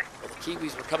 Well, the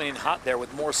Kiwis were coming in hot there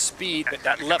with more speed, but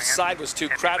that left side was too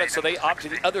crowded, so they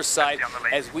opted the other side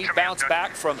as we bounce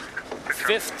back from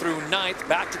 5th through 9th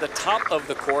back to the top of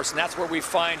the course, and that's where we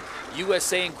find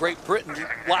USA and Great Britain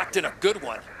locked in a good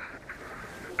one.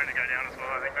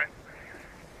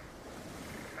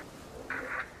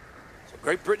 So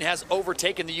Great Britain has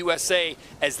overtaken the USA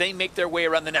as they make their way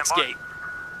around the next gate.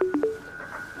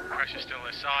 Pressure's still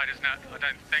this side, isn't it? I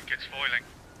don't think it's foiling.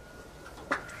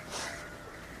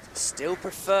 Still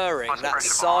preferring that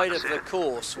side of the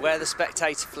course where the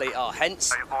spectator fleet are. Hence,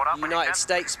 the United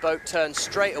States boat turns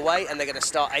straight away and they're going to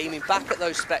start aiming back at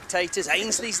those spectators.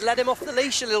 Ainsley's let him off the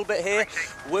leash a little bit here.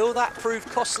 Will that prove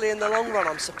costly in the long run?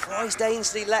 I'm surprised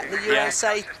Ainsley let the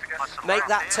USA make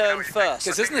that turn first.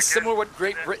 Because isn't this similar to what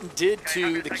Great Britain did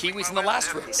to the Kiwis in the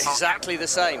last race? Exactly the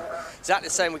same. Exactly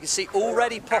the same. We can see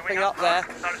already popping up there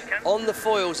on the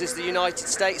foils is the United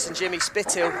States and Jimmy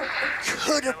Spithill.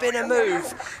 Could have been a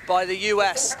move by the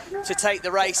US to take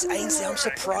the race. Ainsley, I'm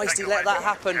surprised he let that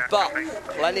happen, but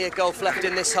plenty of golf left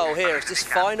in this hole here as this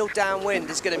final downwind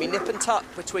is going to be nip and tuck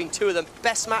between two of them.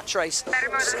 Best match race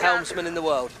helmsmen in the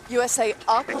world. USA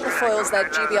up on the foils there.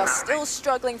 GBR still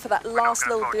struggling for that last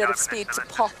little bit of speed to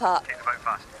pop up.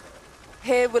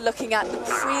 Here we're looking at the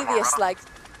previous leg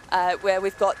where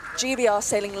we've got GBR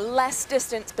sailing less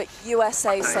distance, but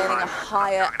USA sailing a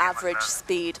higher average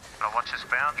speed.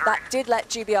 That did let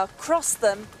GBR cross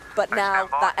them, but now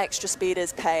that extra speed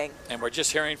is paying. And we're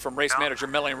just hearing from race manager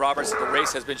Melanie Roberts that the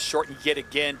race has been shortened yet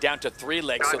again down to 3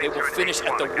 legs, so they will finish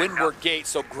at the windward gate.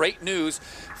 So great news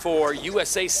for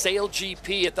USA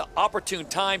SailGP at the opportune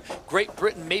time. Great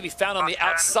Britain may be found on the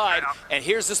outside, and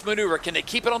here's this maneuver. Can they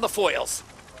keep it on the foils?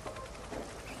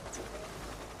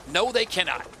 No, they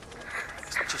cannot.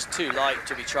 It's just too light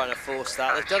to be trying to force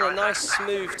that. They've done a nice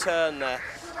smooth turn there,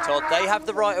 Todd. They have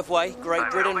the right of way.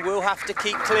 Great Britain will have to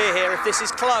keep clear here. If this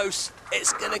is close,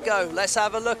 it's going to go. Let's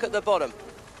have a look at the bottom.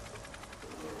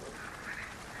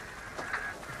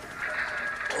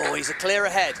 Oh, he's a clear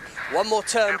ahead. One more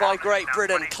turn by Great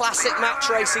Britain. Classic match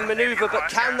racing manoeuvre, but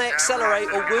can they accelerate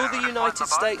or will the United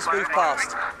States move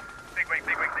past? Big wing,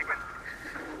 big wing, big wing.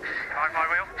 My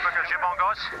wheel, look at jib on,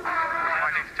 guys.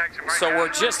 I need to take some So we're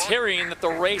just hearing that the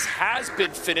race has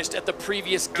been finished at the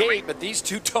previous gate, but these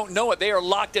two don't know it. They are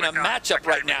locked in a matchup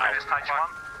right now.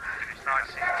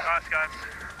 Nice, guys.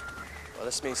 Well,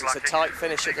 this means it's a tight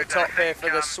finish at the top here for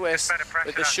the Swiss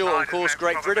with the short. Of course,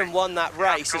 Great Britain won that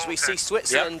race as we see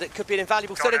Switzerland. It could be an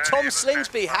invaluable third. And Tom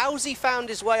Slingsby, how's he found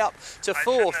his way up to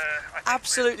fourth?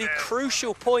 Absolutely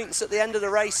crucial points at the end of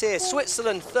the race here.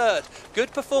 Switzerland third.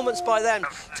 Good performance by them.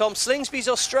 Tom Slingsby's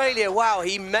Australia. Wow,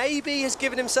 he maybe has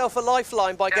given himself a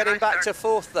lifeline by getting back to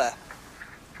fourth there.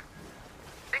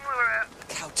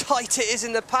 Look how tight it is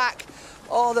in the pack.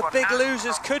 Oh, the big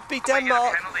losers could be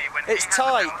Denmark. It's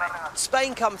tight.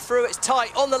 Spain come through, it's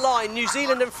tight. On the line, New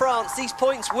Zealand and France. These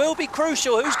points will be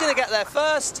crucial. Who's going to get there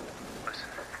first?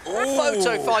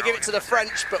 Photo if I give it to the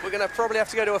French, but we're going to probably have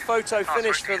to go to a photo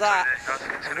finish for that.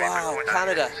 Wow,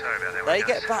 Canada. They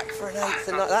get back for an 8th,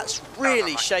 and that's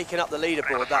really shaken up the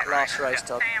leaderboard, that last race,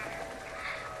 Todd.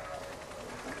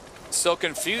 So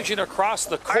confusion across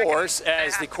the course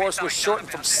as the course was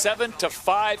shortened from 7 to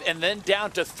 5 and then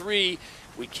down to 3.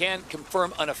 We can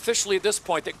confirm unofficially at this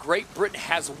point that Great Britain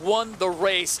has won the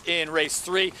race in race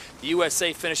 3. The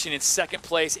USA finishing in 2nd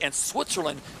place and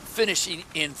Switzerland finishing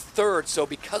in 3rd. So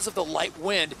because of the light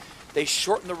wind, they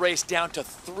shortened the race down to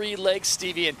 3 legs,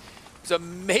 Stevie. And it's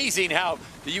amazing how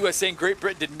the USA and Great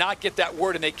Britain did not get that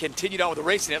word and they continued on with the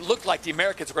racing. It looked like the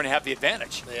Americans were going to have the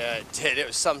advantage. Yeah, it did. It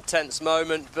was some tense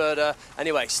moment, but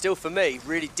anyway, still for me,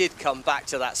 really did come back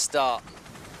to that start.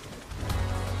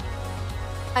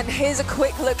 And here's a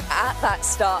quick look at that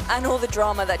start and all the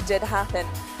drama that did happen.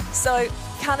 So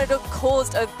Canada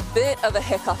caused a bit of a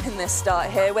hiccup in this start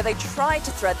here where they tried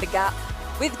to thread the gap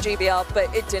with GBR,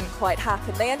 but it didn't quite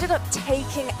happen. They ended up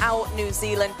taking out New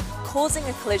Zealand, causing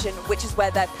a collision, which is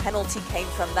where their penalty came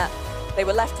from that they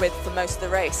were left with for most of the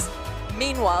race.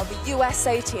 Meanwhile, the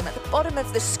USA team at the bottom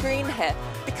of the screen here,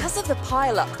 because of the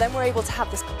pile-up, then were able to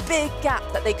have this big gap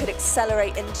that they could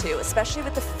accelerate into, especially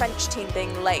with the French team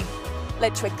being late.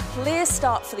 Led to a clear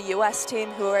start for the US team,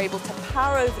 who were able to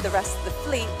power over the rest of the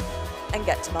fleet and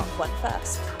get to Mach 1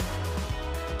 first.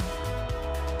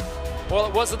 Well,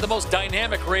 it wasn't the most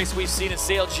dynamic race we've seen in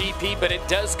SailGP, but it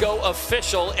does go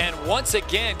official. And once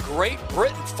again, Great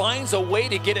Britain finds a way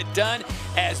to get it done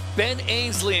as Ben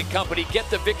Ainsley and company get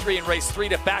the victory in race 3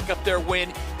 to back up their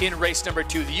win in race number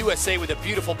 2. The USA with a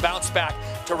beautiful bounce back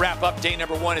to wrap up day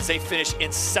number 1 as they finish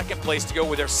in 2nd place to go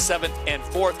with their 7th and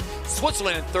 4th.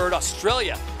 Switzerland in 3rd,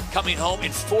 Australia coming home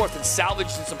in 4th and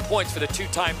salvaging some points for the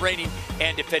 2-time reigning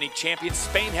and defending champions.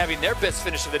 Spain having their best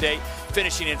finish of the day,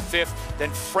 finishing in 5th. Then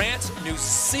France, New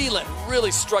Zealand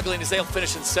really struggling as they'll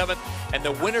finish in 7th. And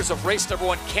the winners of race number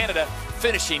 1, Canada,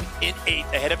 finishing in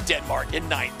 8th ahead of Denmark in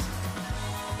 9th.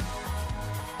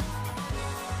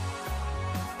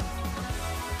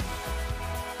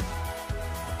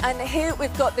 And here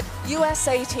we've got the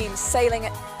USA team sailing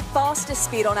at fastest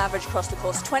speed on average across the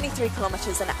course, 23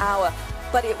 kilometers an hour.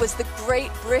 But it was the Great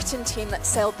Britain team that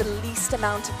sailed the least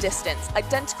amount of distance.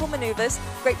 Identical maneuvers.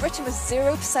 Great Britain was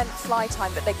 0% fly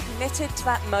time, but they committed to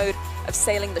that mode of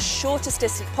sailing the shortest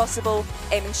distance possible,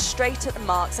 aiming straight at the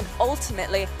marks, and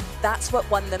ultimately, that's what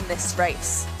won them this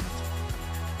race.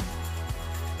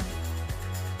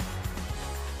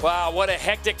 Wow, what a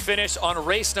hectic finish on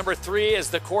race number 3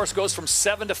 as the course goes from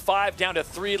 7 to 5 down to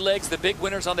 3 legs. The big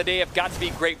winners on the day have got to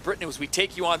be Great Britain as we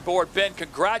take you on board. Ben,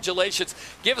 congratulations.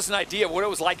 Give us an idea of what it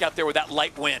was like out there with that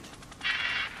light wind.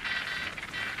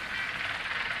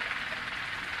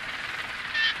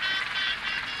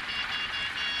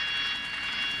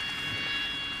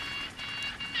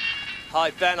 Hi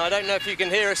Ben, I don't know if you can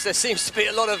hear us. There seems to be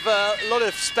a lot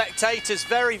of spectators.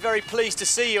 Very, very pleased to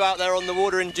see you out there on the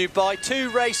water in Dubai. 2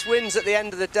 race wins at the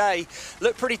end of the day.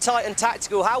 Look pretty tight and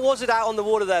tactical. How was it out on the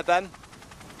water there, Ben?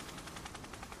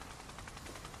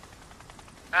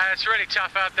 It's really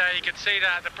tough out there. You can see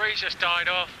that the breeze just died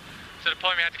off to the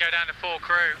point we had to go down to full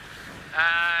crew.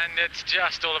 And it's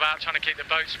just all about trying to keep the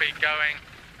boat speed going,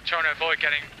 trying to avoid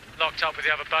getting locked up with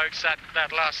the other boats.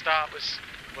 That last start was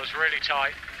really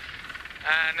tight.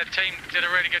 And the team did a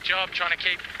really good job trying to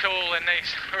keep cool in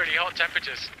these really hot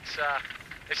temperatures.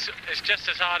 It's just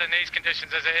as hard in these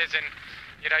conditions as it is in,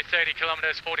 30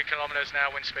 kilometers, 40 kilometers an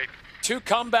hour wind speed. 2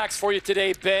 comebacks for you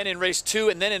today, Ben, in race 2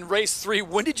 and then in race 3.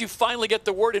 When did you finally get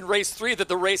the word in race 3 that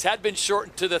the race had been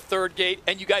shortened to the 3rd gate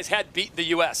and you guys had beaten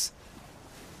the US?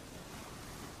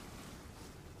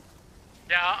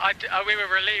 Yeah, we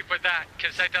were relieved with that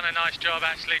because they'd done a nice job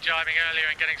actually driving earlier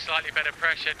and getting slightly better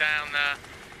pressure down the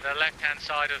left-hand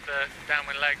side of the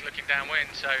downwind leg looking downwind,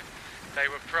 so they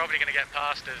were probably going to get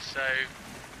past us, so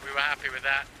we were happy with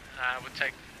that. We'll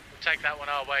take that one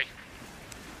our way.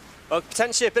 Well,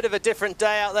 potentially a bit of a different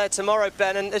day out there tomorrow,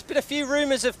 Ben, and there's been a few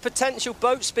rumours of potential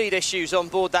boat speed issues on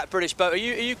board that British boat. Are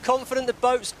you confident the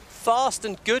boat's fast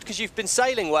and good because you've been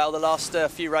sailing well the last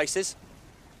few races?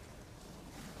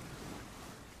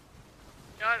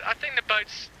 Yeah, I think the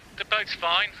boat's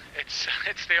fine.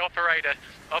 It's the operator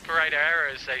error,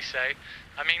 as they say.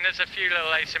 I mean, there's a few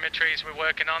little asymmetries we're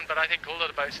working on, but I think all of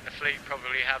the boats in the fleet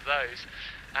probably have those.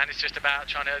 And it's just about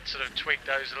trying to sort of tweak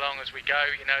those along as we go.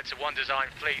 It's a one design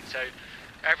fleet, so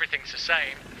everything's the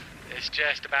same. It's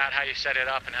just about how you set it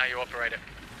up and how you operate it.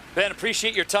 Ben,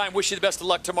 appreciate your time. Wish you the best of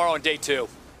luck tomorrow on day 2.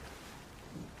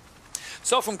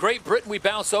 So from Great Britain, we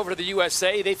bounce over to the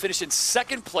USA. They finished in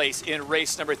 2nd place in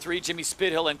race number 3. Jimmy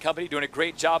Spithill and company doing a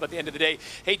great job at the end of the day.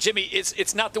 Hey, Jimmy,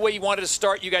 it's not the way you wanted to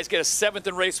start. You guys get a 7th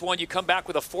in race 1. You come back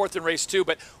with a 4th in race 2.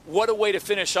 But what a way to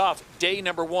finish off day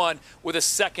number 1 with a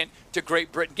 2nd to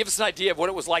Great Britain. Give us an idea of what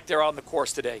it was like there on the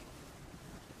course today.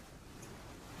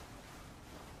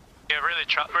 Yeah, really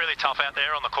tough out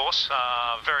there on the course.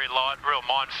 Very light, real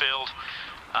minefield.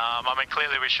 I mean,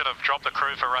 clearly we should have dropped the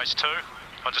crew for race 2.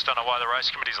 I just don't know why the race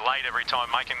committee's late every time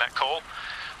making that call.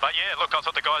 But yeah, look, I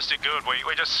thought the guys did good. We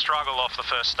just struggled off the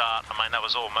first start. I mean, that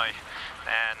was all me.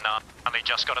 And only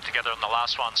just got it together in the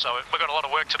last one. So we've got a lot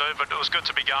of work to do, but it was good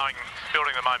to be going,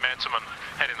 building the momentum and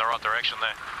heading in the right direction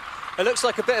there. It looks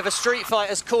like a bit of a street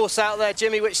fighter's course out there,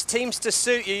 Jimmy, which seems to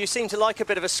suit you. You seem to like a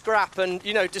bit of a scrap, and,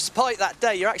 despite that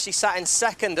day, you're actually sat in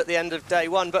 2nd at the end of day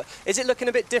 1. But is it looking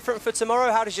a bit different for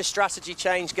tomorrow? How does your strategy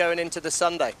change going into the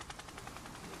Sunday?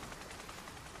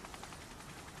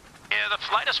 Yeah, the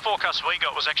latest forecast we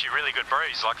got was actually really good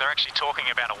breeze. Like, they're actually talking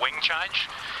about a wing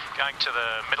change, going to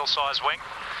the middle-sized wing,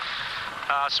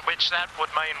 which that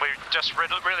would mean we just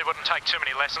really wouldn't take too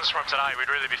many lessons from today. We'd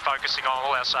really be focusing on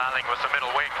all our sailing with the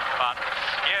middle wing. But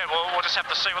yeah, we'll just have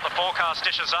to see what the forecast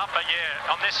dishes up. But yeah,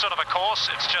 on this sort of a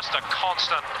course, it's just a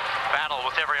constant battle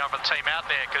with every other team out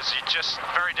there because it's just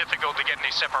very difficult to get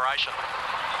any separation.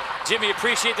 Jimmy,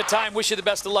 appreciate the time. Wish you the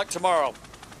best of luck tomorrow.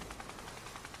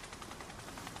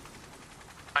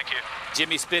 Thank you.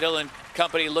 Jimmy Spithill and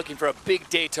company looking for a big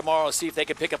day tomorrow, see if they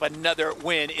can pick up another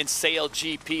win in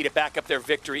SailGP to back up their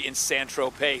victory in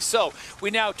Saint-Tropez. So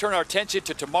we now turn our attention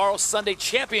to tomorrow, Sunday,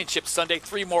 Championship Sunday,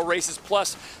 3 more races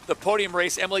plus the podium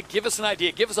race. Emily, give us an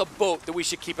idea. Give us a boat that we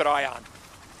should keep an eye on.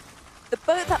 The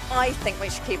boat that I think we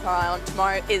should keep our eye on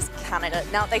tomorrow is Canada.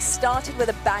 Now, they started with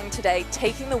a bang today,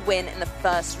 taking the win in the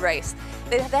first race.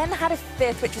 They then had a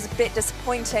 5th, which was a bit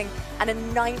disappointing, and a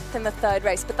 9th in the 3rd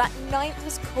race. But that 9th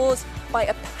was caused by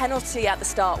a penalty at the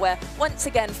start, where, once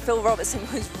again, Phil Robertson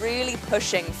was really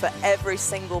pushing for every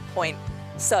single point.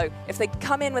 So, if they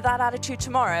come in with that attitude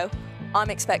tomorrow, I'm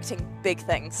expecting big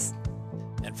things.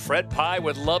 And Fred Pye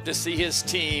would love to see his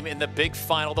team in the big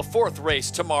final, the 4th race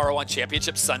tomorrow on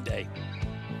Championship Sunday.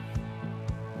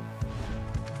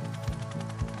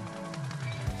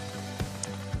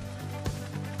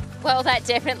 Well, that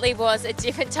definitely was a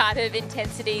different type of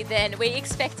intensity than we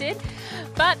expected.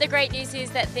 But the great news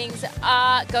is that things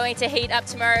are going to heat up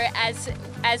tomorrow,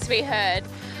 as we heard.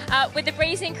 With the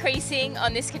breeze increasing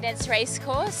on this condensed race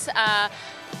course,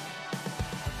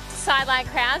 sideline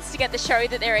crowds to get the show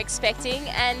that they're expecting,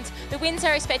 and the winds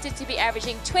are expected to be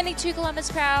averaging 22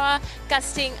 kilometers per hour,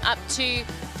 gusting up to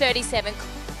 37.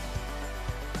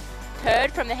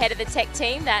 Heard from the head of the tech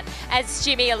team that, as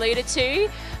Jimmy alluded to,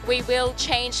 we will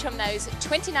change from those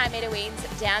 29-metre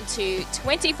winds down to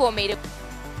 24-metre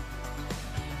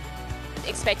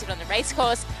expected on the race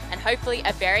course, and hopefully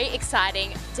a very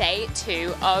exciting day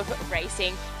 2 of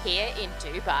racing here in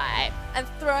Dubai. And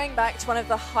throwing back to one of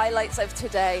the highlights of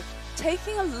today,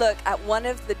 taking a look at one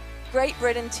of the Great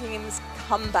Britain team's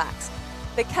comebacks.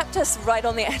 They kept us right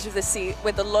on the edge of the seat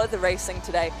with a lot of the racing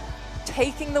today,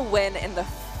 taking the win in the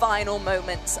final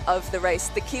moments of the race.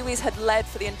 The Kiwis had led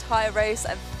for the entire race,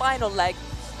 and final leg,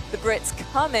 the Brits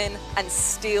come in and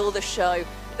steal the show.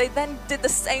 They then did the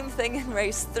same thing in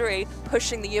race 3,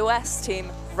 pushing the US team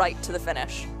right to the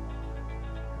finish.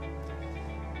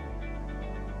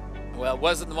 Well, it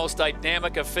wasn't the most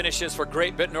dynamic of finishes for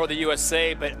Great Britain or the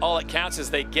USA, but all it counts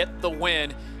is they get the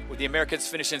win with the Americans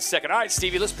finishing second. All right,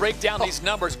 Stevie, let's break down these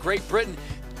numbers. Great Britain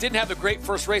didn't have a great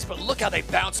first race, but look how they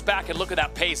bounced back, and look at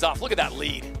that pays off. Look at that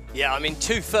lead. Yeah, I mean,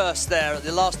 2 firsts there at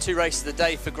the last 2 races of the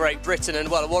day for Great Britain. And,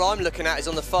 well, what I'm looking at is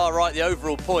on the far right, the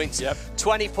overall points. Yep.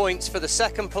 20 points for the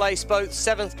 2nd place boat,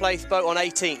 7th place boat on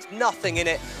 18th. Nothing in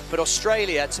it. But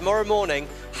Australia, tomorrow morning,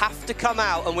 have to come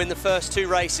out and win the first 2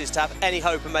 races to have any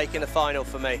hope of making the final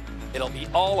for me. It'll be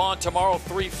all on tomorrow,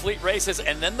 3 fleet races,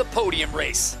 and then the podium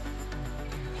race.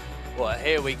 Well,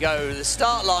 here we go. The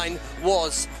start line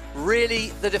was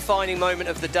really the defining moment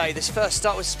of the day. This first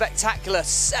start was spectacular.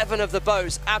 7 of the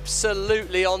boats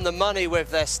absolutely on the money with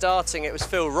their starting. It was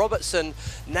Phil Robertson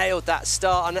nailed that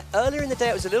start, and earlier in the day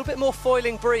it was a little bit more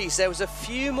foiling breeze. There was a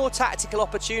few more tactical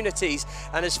opportunities,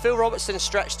 and as Phil Robertson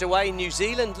stretched away, New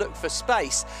Zealand looked for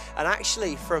space, and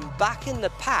actually from back in the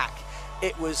pack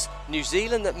it was New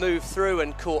Zealand that moved through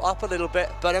and caught up a little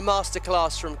bit, but a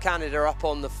masterclass from Canada up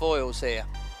on the foils here.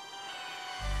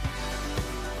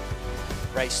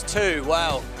 Race 2,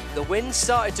 well, the wind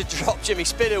started to drop. Jimmy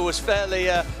Spithill was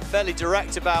fairly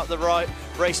direct about the right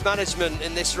race management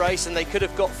in this race, and they could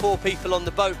have got 4 people on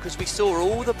the boat, because we saw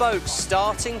all the boats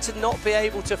starting to not be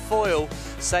able to foil,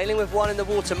 sailing with 1 in the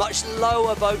water. Much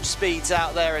lower boat speeds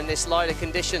out there in this lighter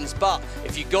conditions, but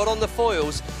if you got on the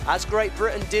foils, as Great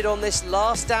Britain did on this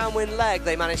last downwind leg,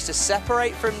 they managed to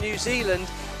separate from New Zealand,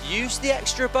 use the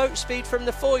extra boat speed from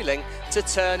the foiling to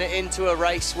turn it into a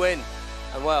race win.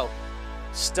 And well,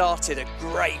 started a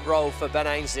great role for Ben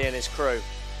Ainsley and his crew.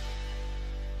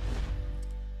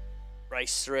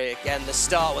 Race 3, again, the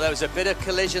start, well, there was a bit of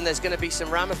collision. There's going to be some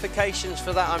ramifications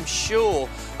for that, I'm sure,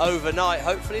 overnight.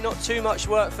 Hopefully not too much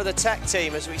work for the tech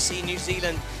team, as we see New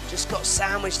Zealand just got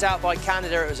sandwiched out by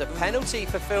Canada. It was a penalty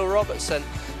for Phil Robertson,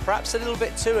 perhaps a little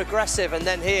bit too aggressive. And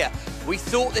then here, we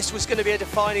thought this was going to be a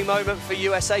defining moment for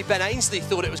USA. Ben Ainsley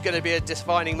thought it was going to be a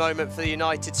defining moment for the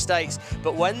United States.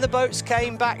 But when the boats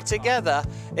came back together,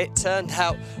 it turned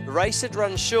out the race had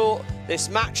run short. This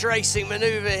match racing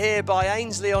manoeuvre here by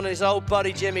Ainsley on his old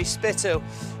buddy Jimmy Spithill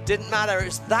didn't matter. It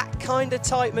was that kind of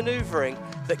tight manoeuvring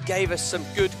that gave us some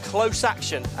good close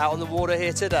action out on the water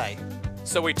here today.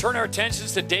 So we turn our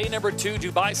attentions to day number 2,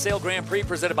 Dubai Sail Grand Prix,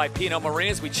 presented by P&O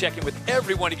Marinas. We check in with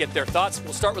everyone to get their thoughts.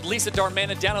 We'll start with Lisa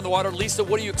Darmanin down on the water. Lisa,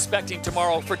 what are you expecting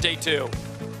tomorrow for day 2?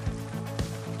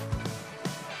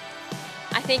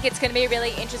 I think it's going to be a really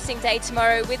interesting day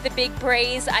tomorrow with the big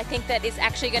breeze. I think that is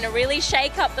actually going to really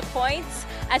shake up the points.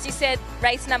 As you said,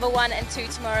 race number 1 and 2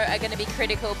 tomorrow are going to be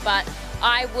critical, but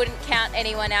I wouldn't count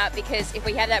anyone out, because if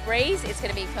we have that breeze, it's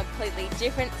going to be a completely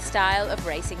different style of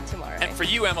racing tomorrow. And for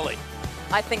you, Emily?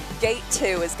 I think gate 2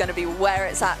 is going to be where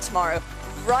it's at tomorrow.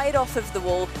 Right off of the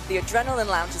wall, the Adrenaline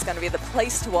Lounge is going to be the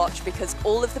place to watch, because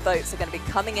all of the boats are going to be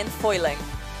coming in foiling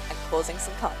and causing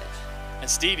some carnage. And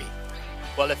Stevie?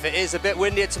 Well, if it is a bit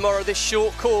windier tomorrow, this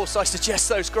short course, I suggest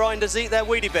those grinders eat their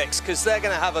Weedy Bix, because they're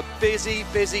going to have a busy,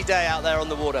 busy day out there on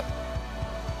the water.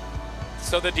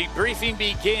 So the debriefing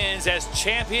begins as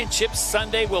Championship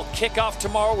Sunday will kick off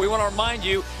tomorrow. We want to remind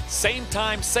you, same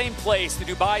time, same place, the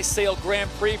Dubai Sail Grand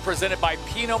Prix presented by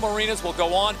P&O Marinas will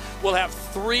go on. We'll have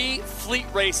 3 fleet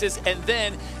races, and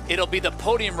then it'll be the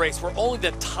podium race where only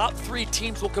the top 3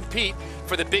 teams will compete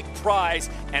for the big prize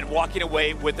and walking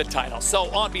away with the title. So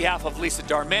on behalf of Lisa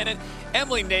Darmanin,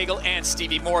 Emily Nagel, and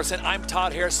Stevie Morrison, I'm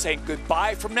Todd Harris saying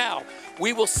goodbye from now.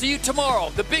 We will see you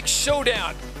tomorrow, the big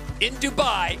showdown in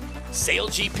Dubai,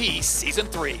 SailGP Season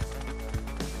 3.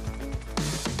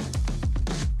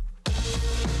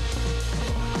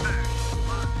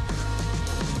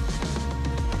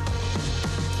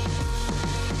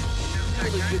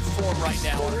 Really good form right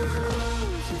now.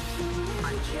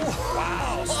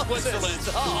 Wow, Switzerland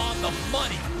on the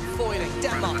money. foiling,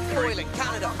 Denmark foiling,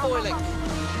 Canada foiling.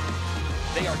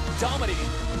 They are dominating.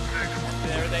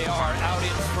 There they are out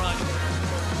in front.